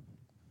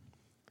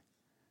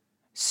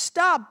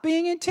 Stop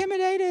being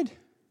intimidated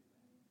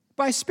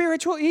by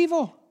spiritual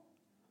evil.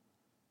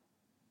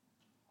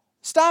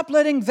 Stop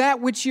letting that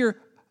which you're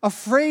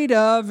afraid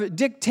of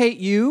dictate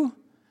you,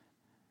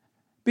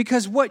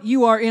 because what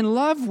you are in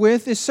love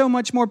with is so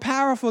much more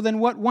powerful than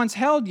what once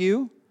held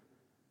you.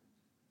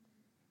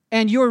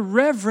 And your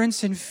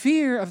reverence and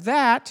fear of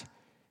that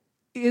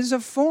is a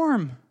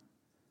form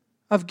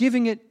of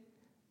giving it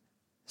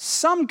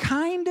some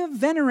kind of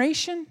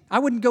veneration. I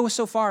wouldn't go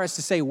so far as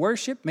to say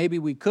worship. Maybe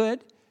we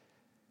could.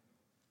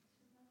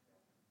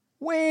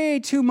 Way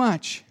too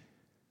much.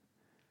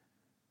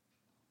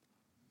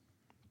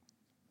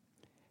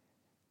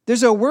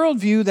 There's a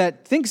worldview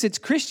that thinks it's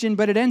Christian,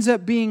 but it ends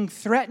up being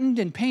threatened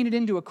and painted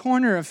into a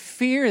corner of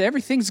fear.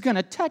 Everything's going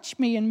to touch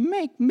me and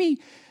make me,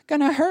 going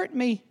to hurt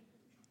me.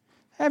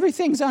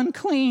 Everything's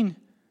unclean.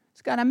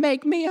 It's going to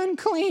make me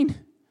unclean.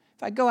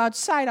 If I go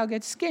outside, I'll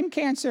get skin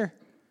cancer.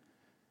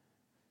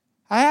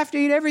 I have to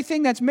eat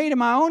everything that's made in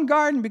my own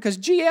garden because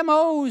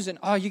GMOs,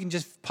 and you can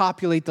just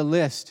populate the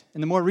list.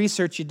 And the more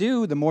research you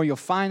do, the more you'll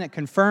find that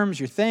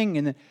confirms your thing.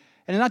 And it's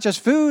not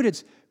just food,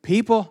 it's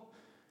people,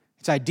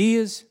 it's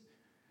ideas.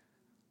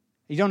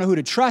 You don't know who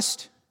to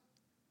trust.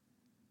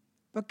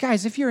 But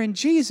guys, if you're in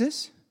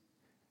Jesus,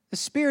 the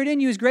Spirit in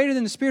you is greater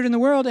than the spirit in the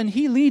world, and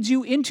he leads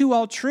you into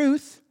all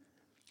truth,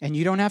 and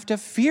you don't have to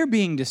fear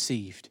being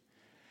deceived.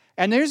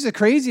 And there's the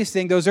craziest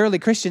thing, those early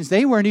Christians,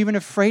 they weren't even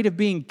afraid of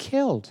being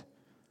killed.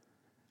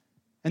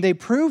 And they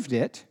proved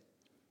it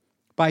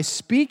by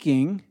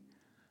speaking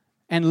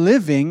and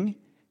living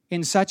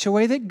in such a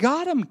way that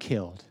got them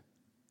killed.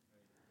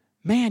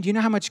 Man, do you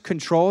know how much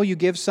control you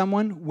give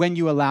someone when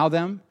you allow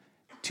them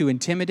to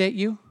intimidate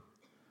you?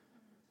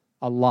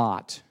 A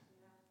lot.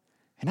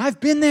 And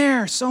I've been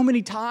there so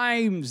many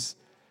times.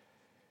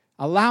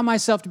 Allow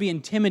myself to be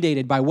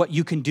intimidated by what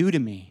you can do to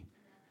me.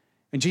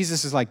 And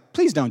Jesus is like,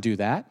 please don't do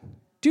that.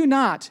 Do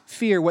not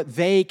fear what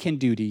they can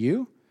do to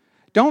you.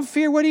 Don't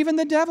fear what even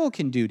the devil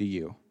can do to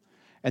you.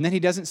 And then he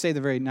doesn't say the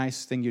very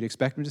nice thing you'd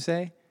expect him to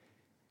say.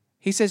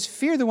 He says,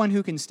 fear the one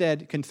who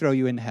instead can throw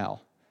you in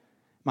hell,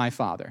 my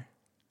Father.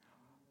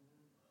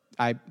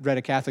 I read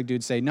a Catholic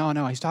dude say, no,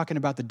 he's talking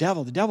about the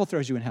devil. The devil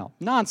throws you in hell.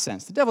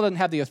 Nonsense. The devil doesn't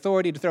have the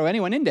authority to throw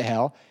anyone into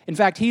hell. In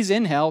fact, he's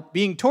in hell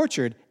being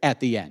tortured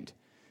at the end.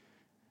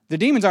 The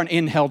demons aren't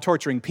in hell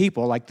torturing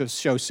people like the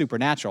show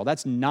Supernatural.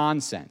 That's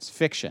nonsense,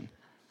 fiction.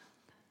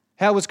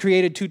 Hell was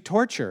created to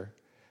torture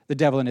the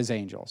devil and his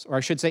angels, or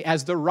I should say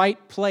as the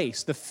right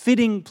place, the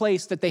fitting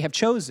place that they have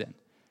chosen.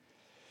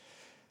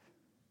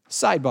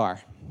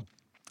 Sidebar.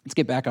 Let's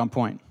get back on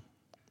point.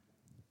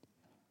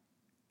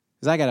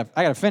 Because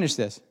I gotta finish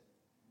this.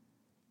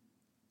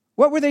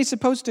 What were they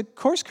supposed to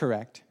course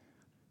correct?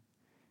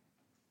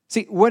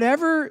 See,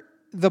 whatever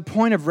the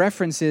point of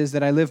reference is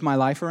that I live my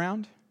life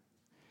around,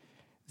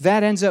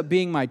 that ends up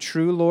being my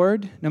true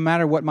Lord, no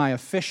matter what my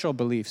official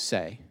beliefs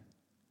say.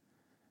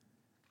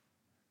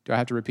 Do I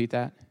have to repeat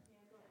that?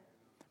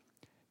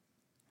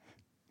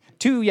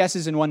 2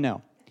 yeses and 1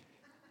 no.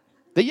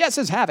 The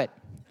yeses have it.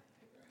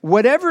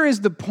 Whatever is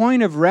the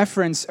point of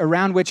reference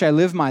around which I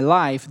live my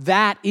life,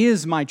 that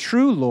is my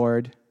true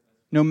Lord,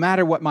 no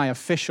matter what my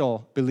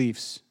official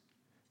beliefs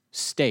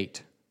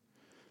state.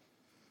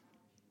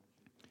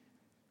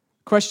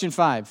 Question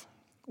 5.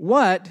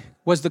 What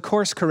was the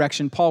course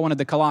correction Paul wanted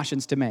the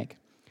Colossians to make?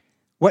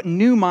 What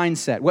new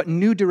mindset, what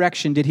new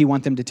direction did he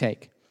want them to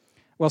take?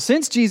 Well,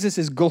 since Jesus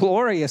is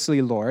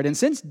gloriously Lord, and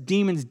since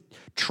demons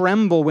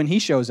tremble when he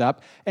shows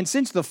up, and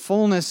since the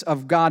fullness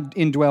of God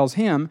indwells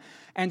him,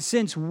 and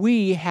since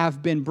we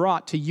have been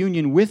brought to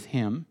union with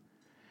him,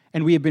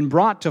 and we have been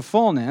brought to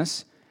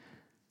fullness,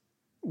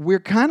 we're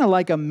kind of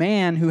like a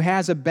man who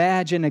has a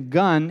badge and a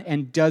gun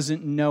and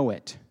doesn't know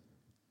it.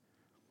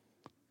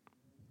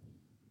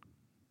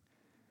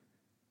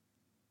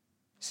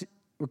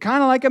 We're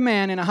kind of like a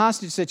man in a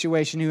hostage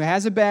situation who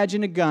has a badge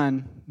and a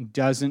gun and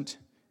doesn't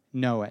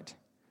know it.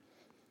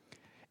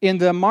 In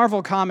the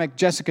Marvel comic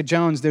Jessica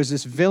Jones, there's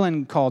this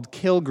villain called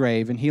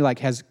Kilgrave, and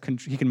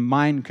he can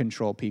mind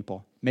control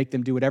people, make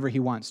them do whatever he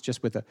wants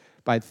just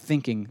by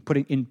thinking,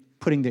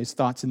 putting these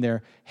thoughts in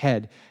their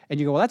head. And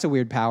you go, well, that's a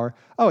weird power.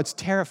 Oh, it's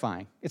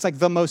terrifying. It's like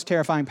the most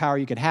terrifying power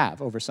you could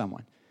have over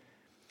someone.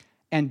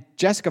 And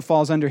Jessica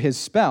falls under his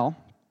spell,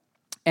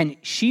 and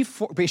she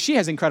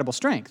has incredible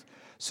strength.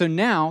 So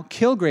now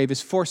Kilgrave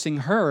is forcing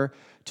her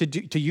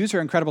to use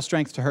her incredible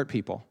strength to hurt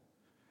people.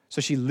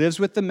 So she lives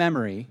with the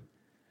memory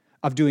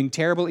of doing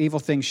terrible, evil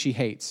things she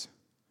hates.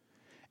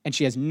 And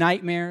she has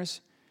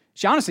nightmares.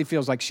 She honestly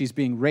feels like she's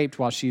being raped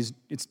while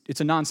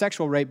it's a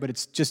non-sexual rape, but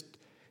it's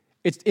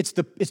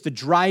the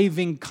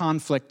driving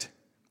conflict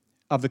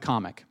of the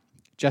comic.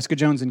 Jessica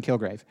Jones and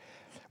Kilgrave.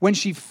 When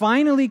she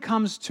finally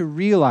comes to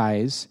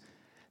realize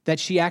that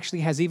she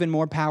actually has even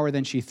more power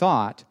than she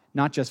thought,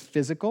 not just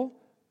physical,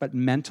 but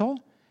mental,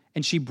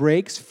 and she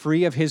breaks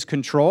free of his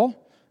control,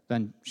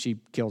 then she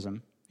kills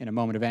him in a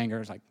moment of anger.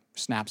 It's like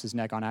snaps his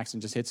neck on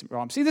accident, just hits him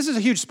wrong. See, this is a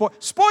huge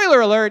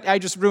spoiler alert. I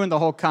just ruined the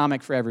whole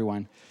comic for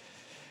everyone.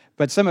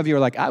 But some of you are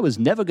like, I was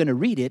never going to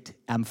read it.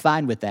 I'm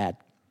fine with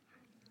that.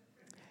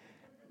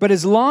 But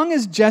as long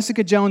as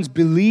Jessica Jones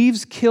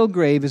believes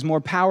Kilgrave is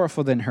more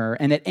powerful than her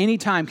and at any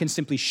time can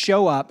simply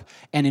show up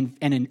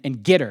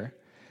and get her,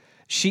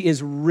 she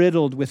is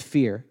riddled with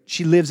fear.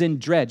 She lives in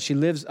dread. She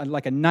lives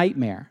like a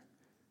nightmare.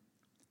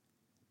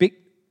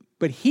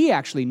 But he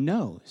actually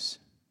knows.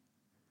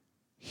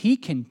 He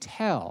can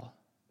tell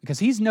because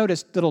he's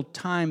noticed little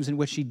times in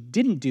which she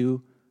didn't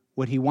do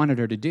what he wanted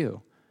her to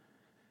do.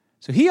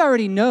 So he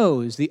already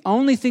knows the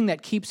only thing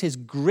that keeps his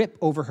grip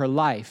over her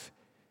life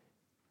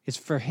is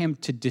for him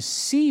to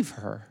deceive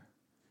her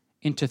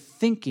into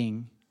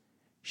thinking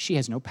she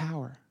has no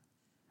power.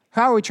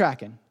 How are we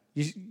tracking?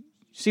 You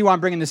see why I'm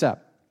bringing this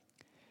up?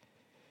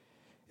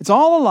 It's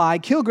all a lie.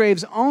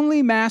 Kilgrave's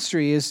only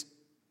mastery is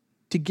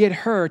to get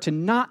her to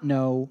not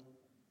know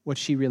what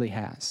she really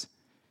has.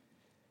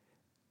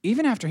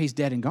 Even after he's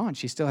dead and gone,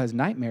 she still has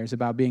nightmares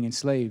about being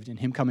enslaved and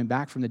him coming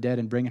back from the dead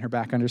and bringing her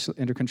back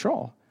under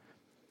control.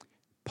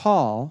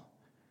 Paul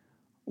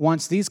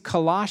wants these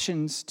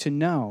Colossians to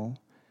know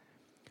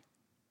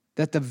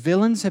that the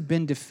villains have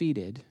been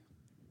defeated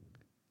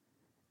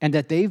and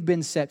that they've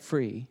been set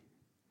free.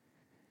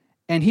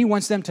 And he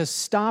wants them to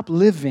stop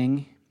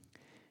living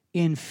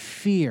in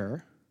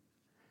fear,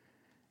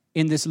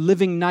 in this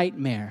living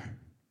nightmare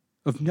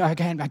of, no, I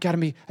got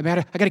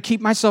to keep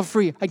myself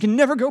free. I can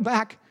never go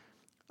back.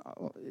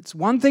 It's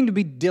one thing to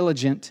be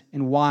diligent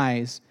and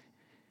wise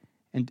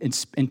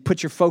and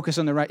put your focus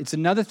on the right. It's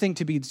another thing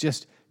to be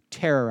just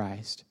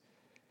terrorized.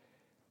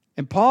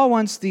 And Paul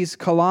wants these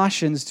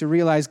Colossians to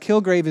realize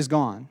Kilgrave is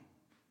gone.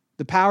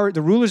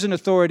 The rulers and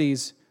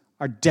authorities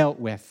are dealt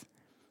with.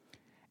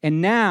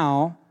 And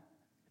now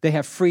they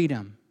have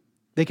freedom.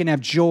 They can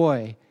have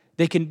joy.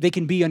 They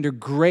can be under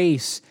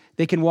grace.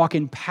 They can walk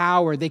in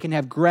power. They can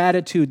have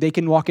gratitude. They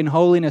can walk in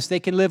holiness. They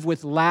can live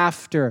with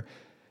laughter.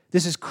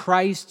 This is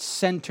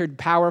Christ-centered,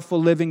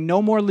 powerful living.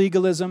 No more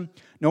legalism.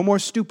 No more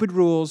stupid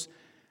rules.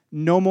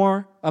 No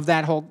more of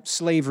that whole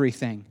slavery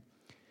thing.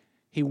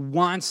 He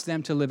wants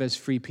them to live as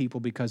free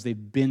people because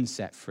they've been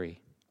set free.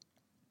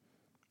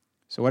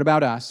 So what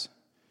about us?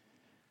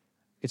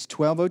 It's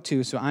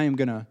 12:02, so I am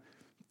going to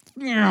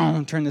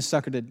turn this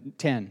sucker to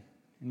 10.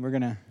 And we're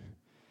going to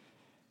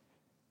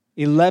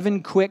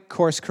 11 quick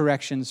course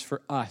corrections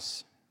for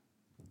us.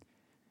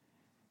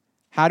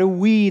 How do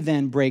we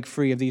then break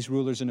free of these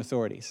rulers and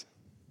authorities?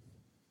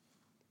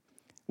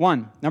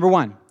 Number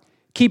one,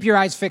 keep your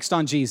eyes fixed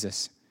on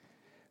Jesus.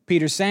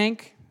 Peter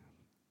sank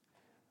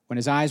when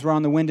his eyes were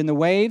on the wind and the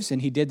waves,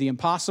 and he did the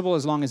impossible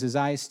as long as his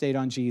eyes stayed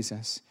on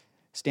Jesus.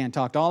 Stan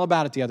talked all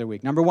about it the other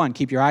week. Number one,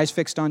 keep your eyes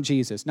fixed on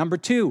Jesus. Number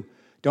two,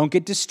 don't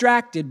get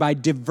distracted by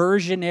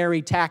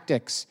diversionary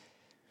tactics.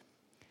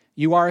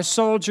 You are a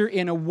soldier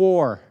in a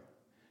war.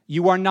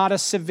 You are not a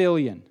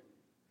civilian.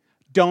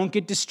 Don't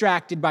get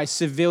distracted by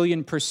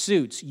civilian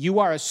pursuits. You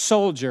are a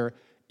soldier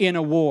in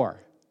a war.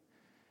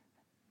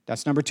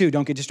 That's number two.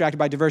 Don't get distracted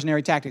by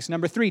diversionary tactics.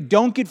 Number three,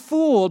 don't get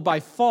fooled by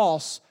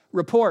false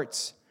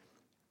reports.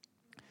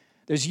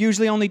 There's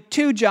usually only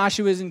 2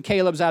 Joshuas and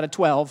Calebs out of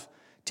 12.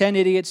 10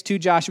 idiots, 2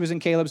 Joshuas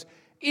and Calebs,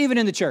 even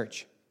in the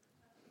church.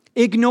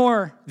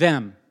 Ignore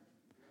them.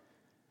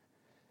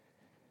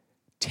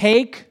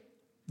 Take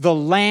the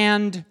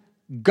land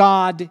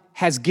God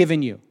has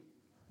given you.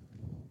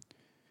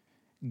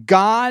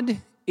 God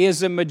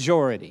is a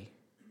majority.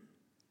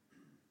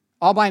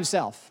 All by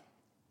himself.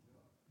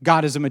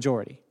 God is a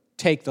majority.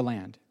 Take the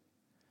land.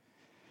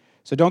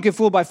 So don't get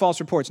fooled by false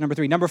reports. Number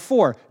 3. Number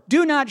 4,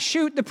 do not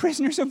shoot the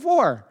prisoners of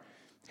war.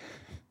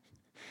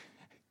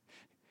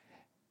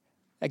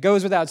 That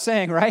goes without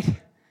saying, right?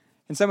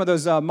 In some of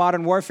those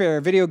modern warfare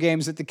video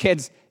games that the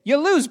kids, you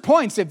lose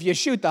points if you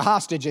shoot the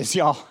hostages,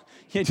 y'all.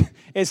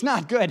 It's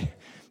not good.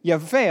 You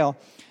fail.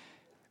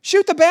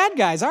 Shoot the bad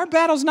guys. Our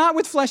battle's not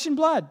with flesh and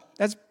blood.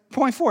 That's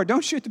point 4.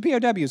 Don't shoot the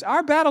POWs.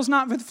 Our battle's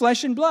not with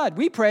flesh and blood.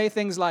 We pray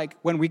things like,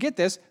 when we get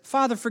this,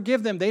 Father,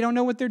 forgive them. They don't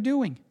know what they're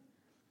doing.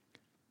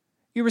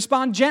 You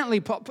respond gently.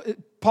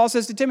 Paul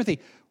says to Timothy,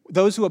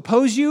 those who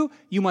oppose you,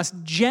 you must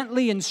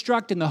gently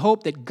instruct in the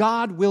hope that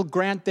God will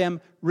grant them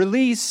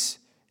release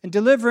and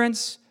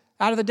deliverance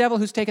out of the devil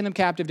who's taken them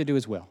captive to do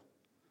his will.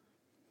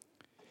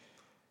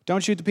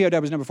 Don't shoot the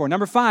POWs, number 4.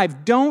 Number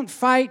 5, don't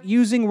fight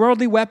using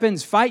worldly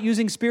weapons. Fight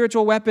using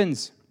spiritual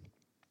weapons.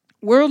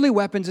 Worldly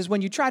weapons is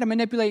when you try to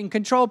manipulate and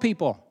control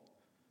people.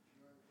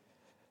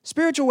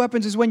 Spiritual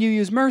weapons is when you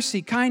use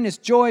mercy, kindness,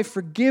 joy,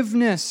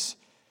 forgiveness,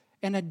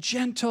 and a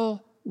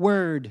gentle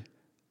word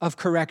of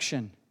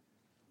correction.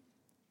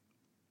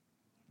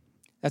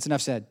 That's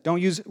enough said.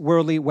 Don't use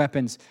worldly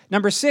weapons.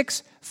 Number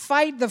 6,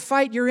 fight the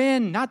fight you're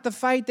in, not the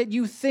fight that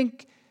you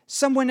think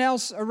someone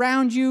else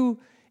around you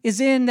is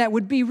in that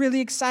would be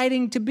really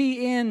exciting to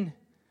be in.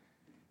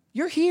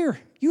 You're here.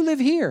 You live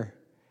here.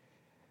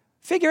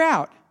 Figure it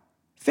out.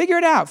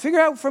 Figure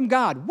out from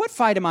God. What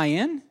fight am I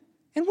in?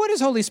 And what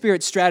is Holy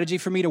Spirit's strategy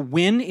for me to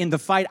win in the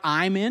fight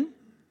I'm in?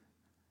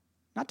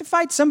 Not to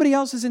fight somebody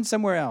else's in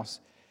somewhere else.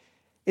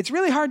 It's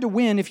really hard to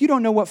win if you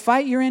don't know what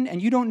fight you're in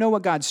and you don't know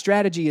what God's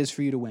strategy is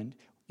for you to win.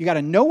 You got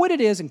to know what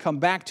it is and come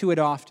back to it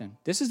often.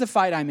 This is the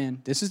fight I'm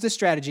in. This is the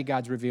strategy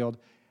God's revealed.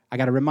 I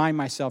got to remind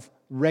myself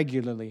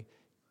regularly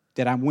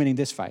that I'm winning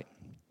this fight.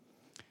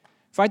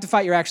 Fight the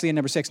fight you're actually in,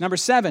 number 6. Number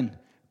 7,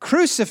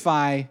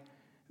 crucify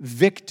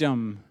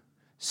victim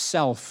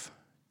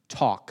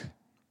self-talk.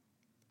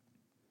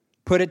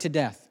 Put it to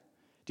death.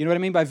 Do you know what I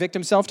mean by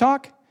victim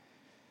self-talk?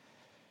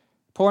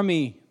 Poor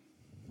me.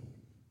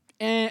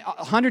 And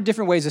 100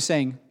 different ways of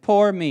saying,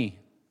 poor me.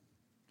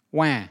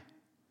 Wah.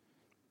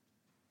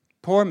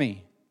 Poor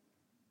me.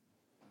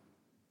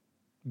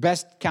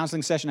 Best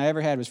counseling session I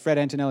ever had was Fred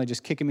Antonelli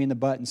just kicking me in the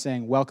butt and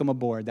saying, welcome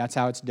aboard. That's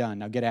how it's done.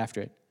 Now get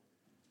after it.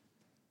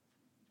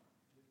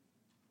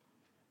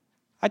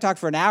 I talked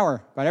for an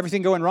hour about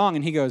everything going wrong,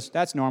 and he goes,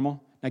 that's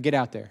normal. Now get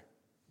out there.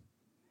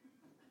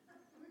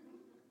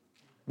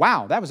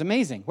 Wow, that was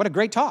amazing. What a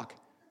great talk.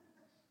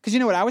 Because you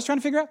know what I was trying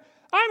to figure out?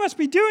 I must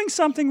be doing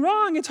something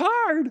wrong. It's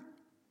hard.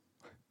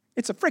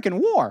 It's a freaking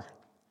war.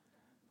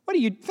 What do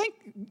you think?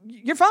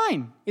 You're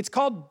fine. It's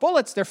called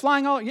bullets. They're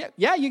flying all.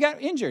 Yeah, you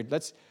got injured.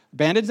 Let's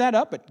bandage that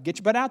up, but get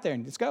your butt out there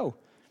and let's go.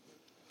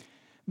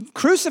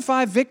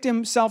 Crucify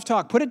victim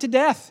self-talk. Put it to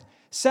death.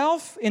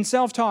 Self in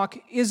self-talk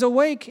is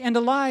awake and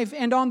alive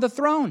and on the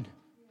throne.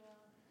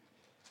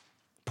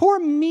 Poor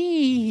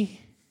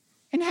me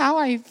and how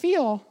I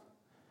feel.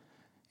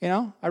 You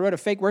know, I wrote a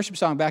fake worship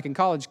song back in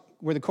college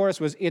where the chorus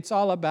was, it's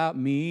all about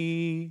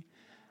me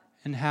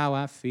and how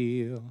I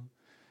feel.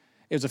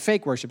 It was a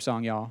fake worship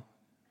song, y'all.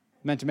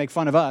 Meant to make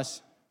fun of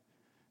us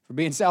for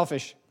being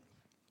selfish.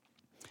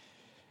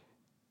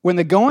 When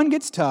the going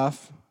gets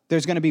tough,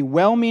 there's going to be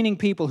well-meaning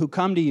people who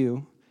come to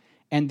you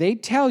and they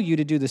tell you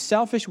to do the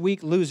selfish,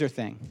 weak loser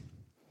thing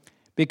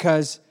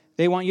because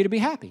they want you to be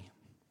happy.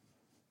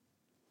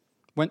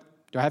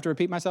 Do I have to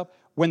repeat myself?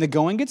 When the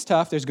going gets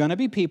tough, there's going to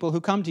be people who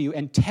come to you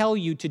and tell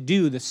you to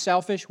do the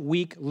selfish,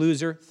 weak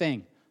loser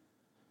thing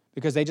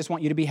because they just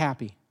want you to be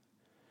happy.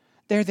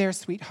 They're there,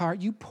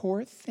 sweetheart, you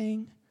poor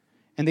thing.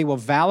 And they will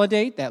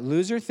validate that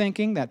loser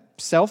thinking, that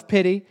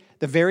self-pity,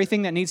 the very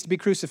thing that needs to be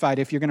crucified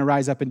if you're going to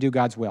rise up and do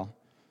God's will.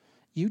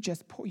 You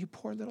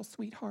poor little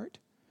sweetheart.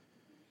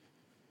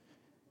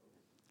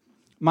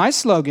 My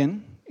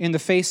slogan in the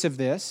face of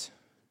this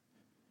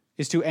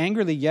is to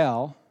angrily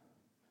yell,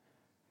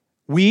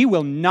 we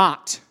will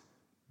not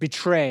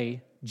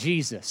betray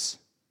Jesus.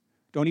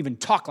 Don't even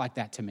talk like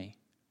that to me.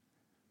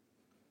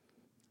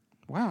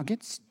 Wow,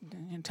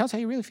 tell us how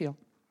you really feel.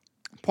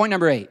 Point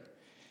number 8.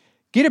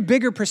 Get a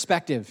bigger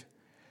perspective.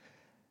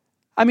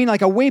 I mean,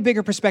 like a way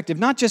bigger perspective,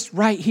 not just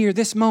right here,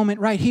 this moment,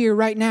 right here,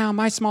 right now,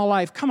 my small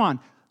life. Come on,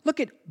 look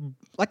at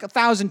like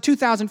 1,000,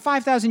 2,000,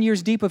 5,000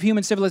 years deep of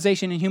human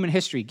civilization and human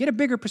history. Get a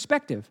bigger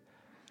perspective.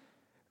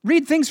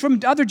 Read things from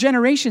other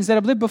generations that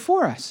have lived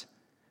before us.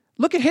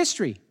 Look at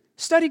history.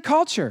 Study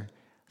culture.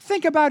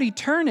 Think about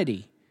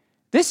eternity.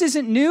 This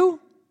isn't new.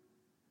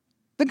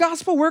 The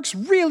gospel works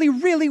really,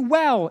 really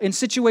well in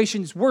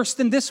situations worse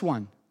than this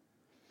one.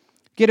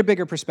 Get a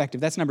bigger perspective.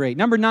 That's number 8.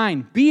 Number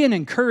 9, be an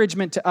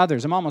encouragement to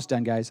others. I'm almost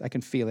done, guys. I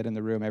can feel it in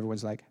the room.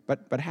 Everyone's like,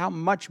 but how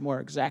much more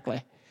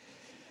exactly?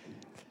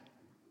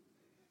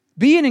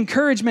 Be an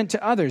encouragement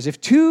to others.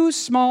 If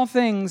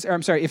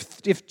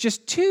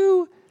just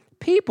 2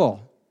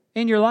 people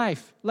in your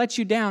life let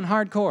you down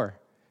hardcore,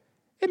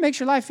 it makes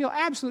your life feel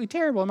absolutely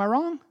terrible. Am I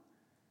wrong?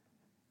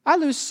 I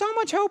lose so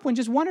much hope when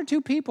just 1 or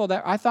 2 people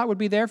that I thought would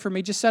be there for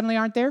me just suddenly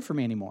aren't there for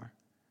me anymore.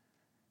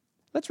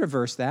 Let's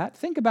reverse that.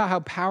 Think about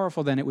how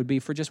powerful then it would be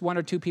for just 1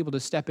 or 2 people to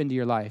step into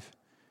your life.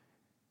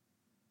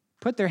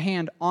 Put their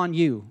hand on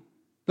you,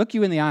 look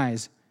you in the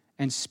eyes,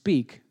 and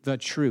speak the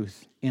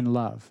truth in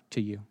love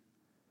to you.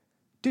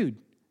 Dude,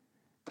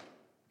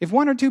 if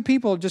 1 or 2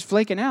 people just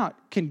flaking out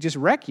can just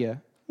wreck you,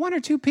 1 or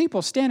 2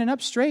 people standing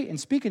up straight and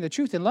speaking the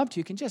truth in love to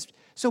you can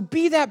so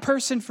be that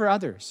person for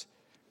others.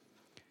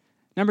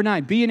 Number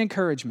 9, be an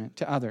encouragement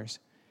to others.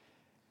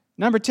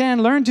 Number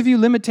 10, learn to view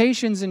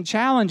limitations and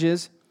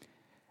challenges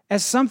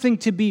as something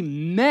to be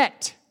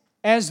met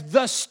as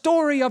the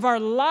story of our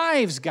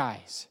lives,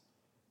 guys.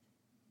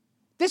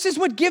 This is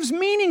what gives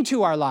meaning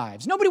to our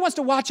lives. Nobody wants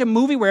to watch a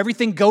movie where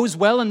everything goes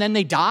well and then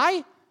they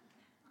die.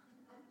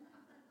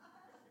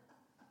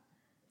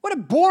 What a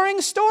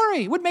boring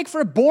story. It would make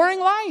for a boring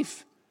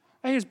life.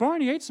 He was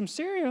born, he ate some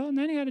cereal, and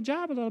then he had a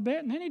job a little bit,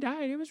 and then he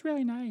died. It was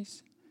really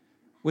nice.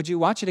 Would you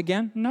watch it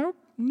again? Nope,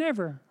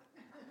 never.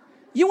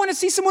 You want to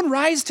see someone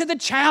rise to the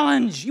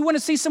challenge. You want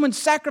to see someone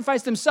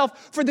sacrifice themselves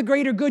for the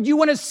greater good. You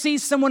want to see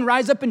someone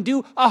rise up and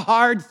do a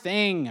hard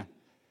thing.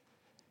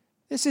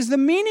 This is the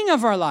meaning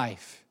of our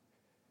life.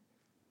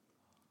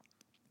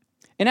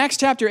 In Acts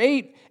chapter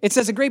 8, it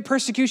says a great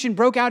persecution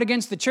broke out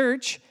against the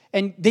church,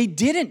 and they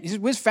didn't.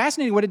 It was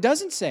fascinating what it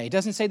doesn't say. It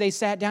doesn't say they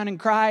sat down and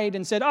cried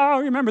and said, oh,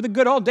 remember the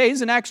good old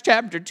days in Acts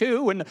chapter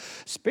 2 when the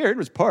Spirit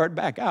was poured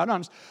back out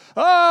on us.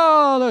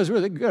 Oh, those were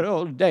the good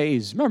old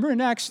days. Remember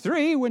in Acts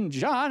 3 when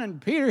John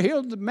and Peter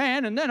healed the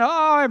man and then,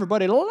 oh,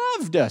 everybody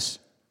loved us.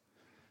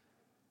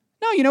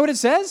 No, you know what it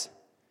says?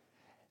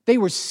 They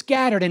were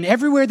scattered, and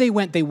everywhere they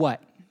went, they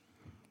what?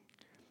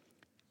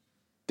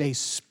 They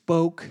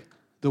spoke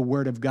the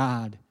word of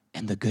God,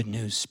 and the good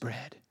news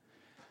spread.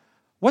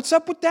 What's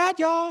up with that,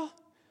 y'all?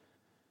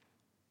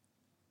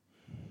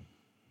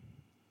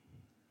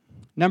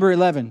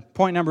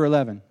 Point number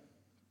 11.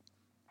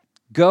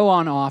 Go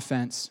on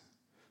offense,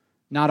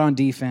 not on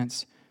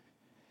defense.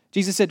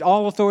 Jesus said,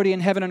 all authority in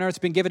heaven and earth has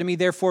been given to me,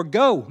 therefore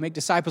go, make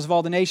disciples of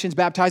all the nations,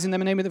 baptizing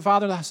them in the name of the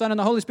Father, the Son, and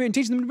the Holy Spirit, and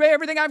teaching them to obey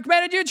everything I've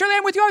commanded you, and surely I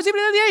am with you always, even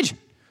to the end of the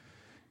age.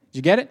 Did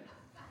you get it?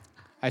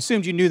 I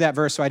assumed you knew that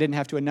verse, so I didn't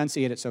have to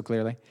enunciate it so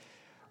clearly.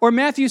 Or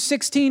Matthew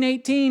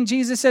 16:18,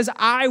 Jesus says,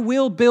 I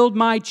will build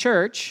my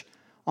church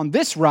on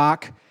this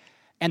rock,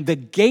 and the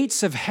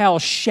gates of hell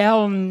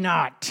shall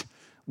not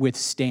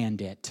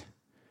withstand it.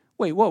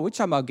 Wait, whoa, we're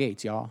talking about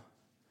gates, y'all.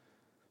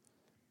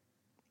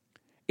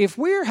 If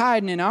we're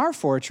hiding in our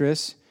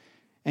fortress,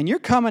 and you're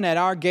coming at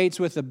our gates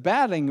with a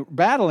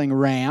battling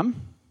ram,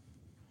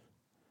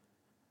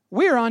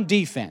 we're on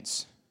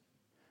defense.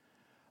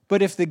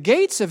 But if the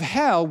gates of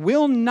hell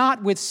will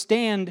not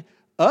withstand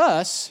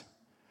us,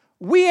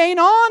 we ain't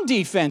on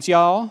defense,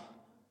 y'all.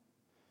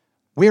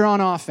 We're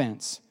on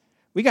offense.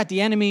 We got the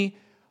enemy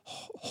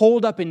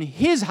holed up in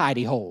his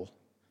hidey hole.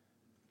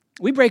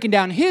 We breaking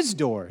down his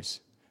doors.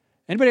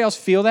 Anybody else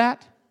feel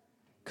that?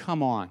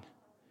 Come on.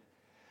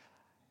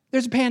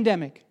 There's a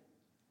pandemic.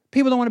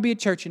 People don't want to be at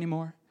church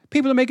anymore.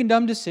 People are making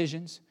dumb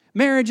decisions.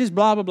 Marriages,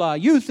 blah, blah, blah.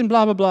 Youth and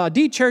blah, blah, blah.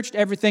 De-churched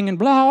everything and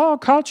blah. Oh,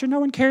 culture, no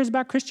one cares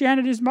about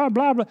Christianity, blah,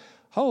 blah, blah.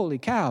 Holy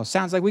cow,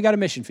 sounds like we got a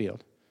mission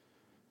field.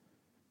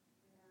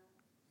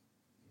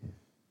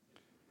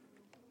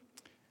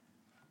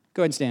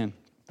 Go ahead and stand.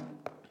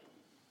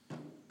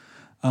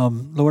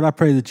 Lord, I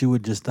pray that you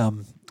would just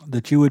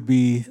that you would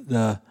be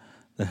the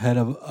head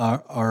of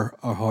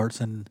our hearts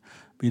and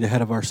be the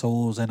head of our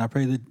souls, and I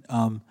pray that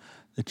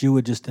that you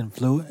would just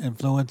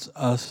influence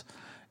us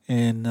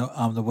in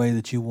the way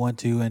that you want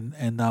to,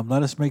 and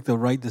let us make the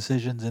right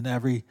decisions in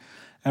every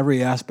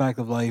aspect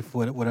of life,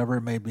 whatever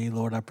it may be.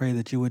 Lord, I pray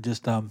that you would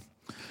just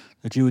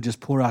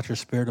pour out your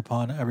Spirit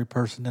upon every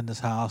person in this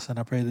house, and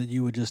I pray that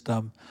you would just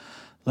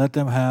let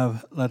them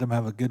have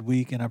a good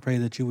week, and I pray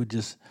that you would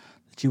just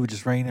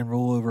reign and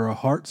rule over our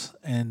hearts,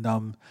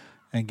 and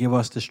give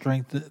us the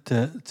strength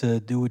to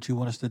do what you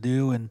want us to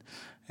do, and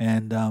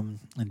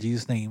in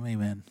Jesus' name,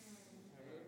 amen.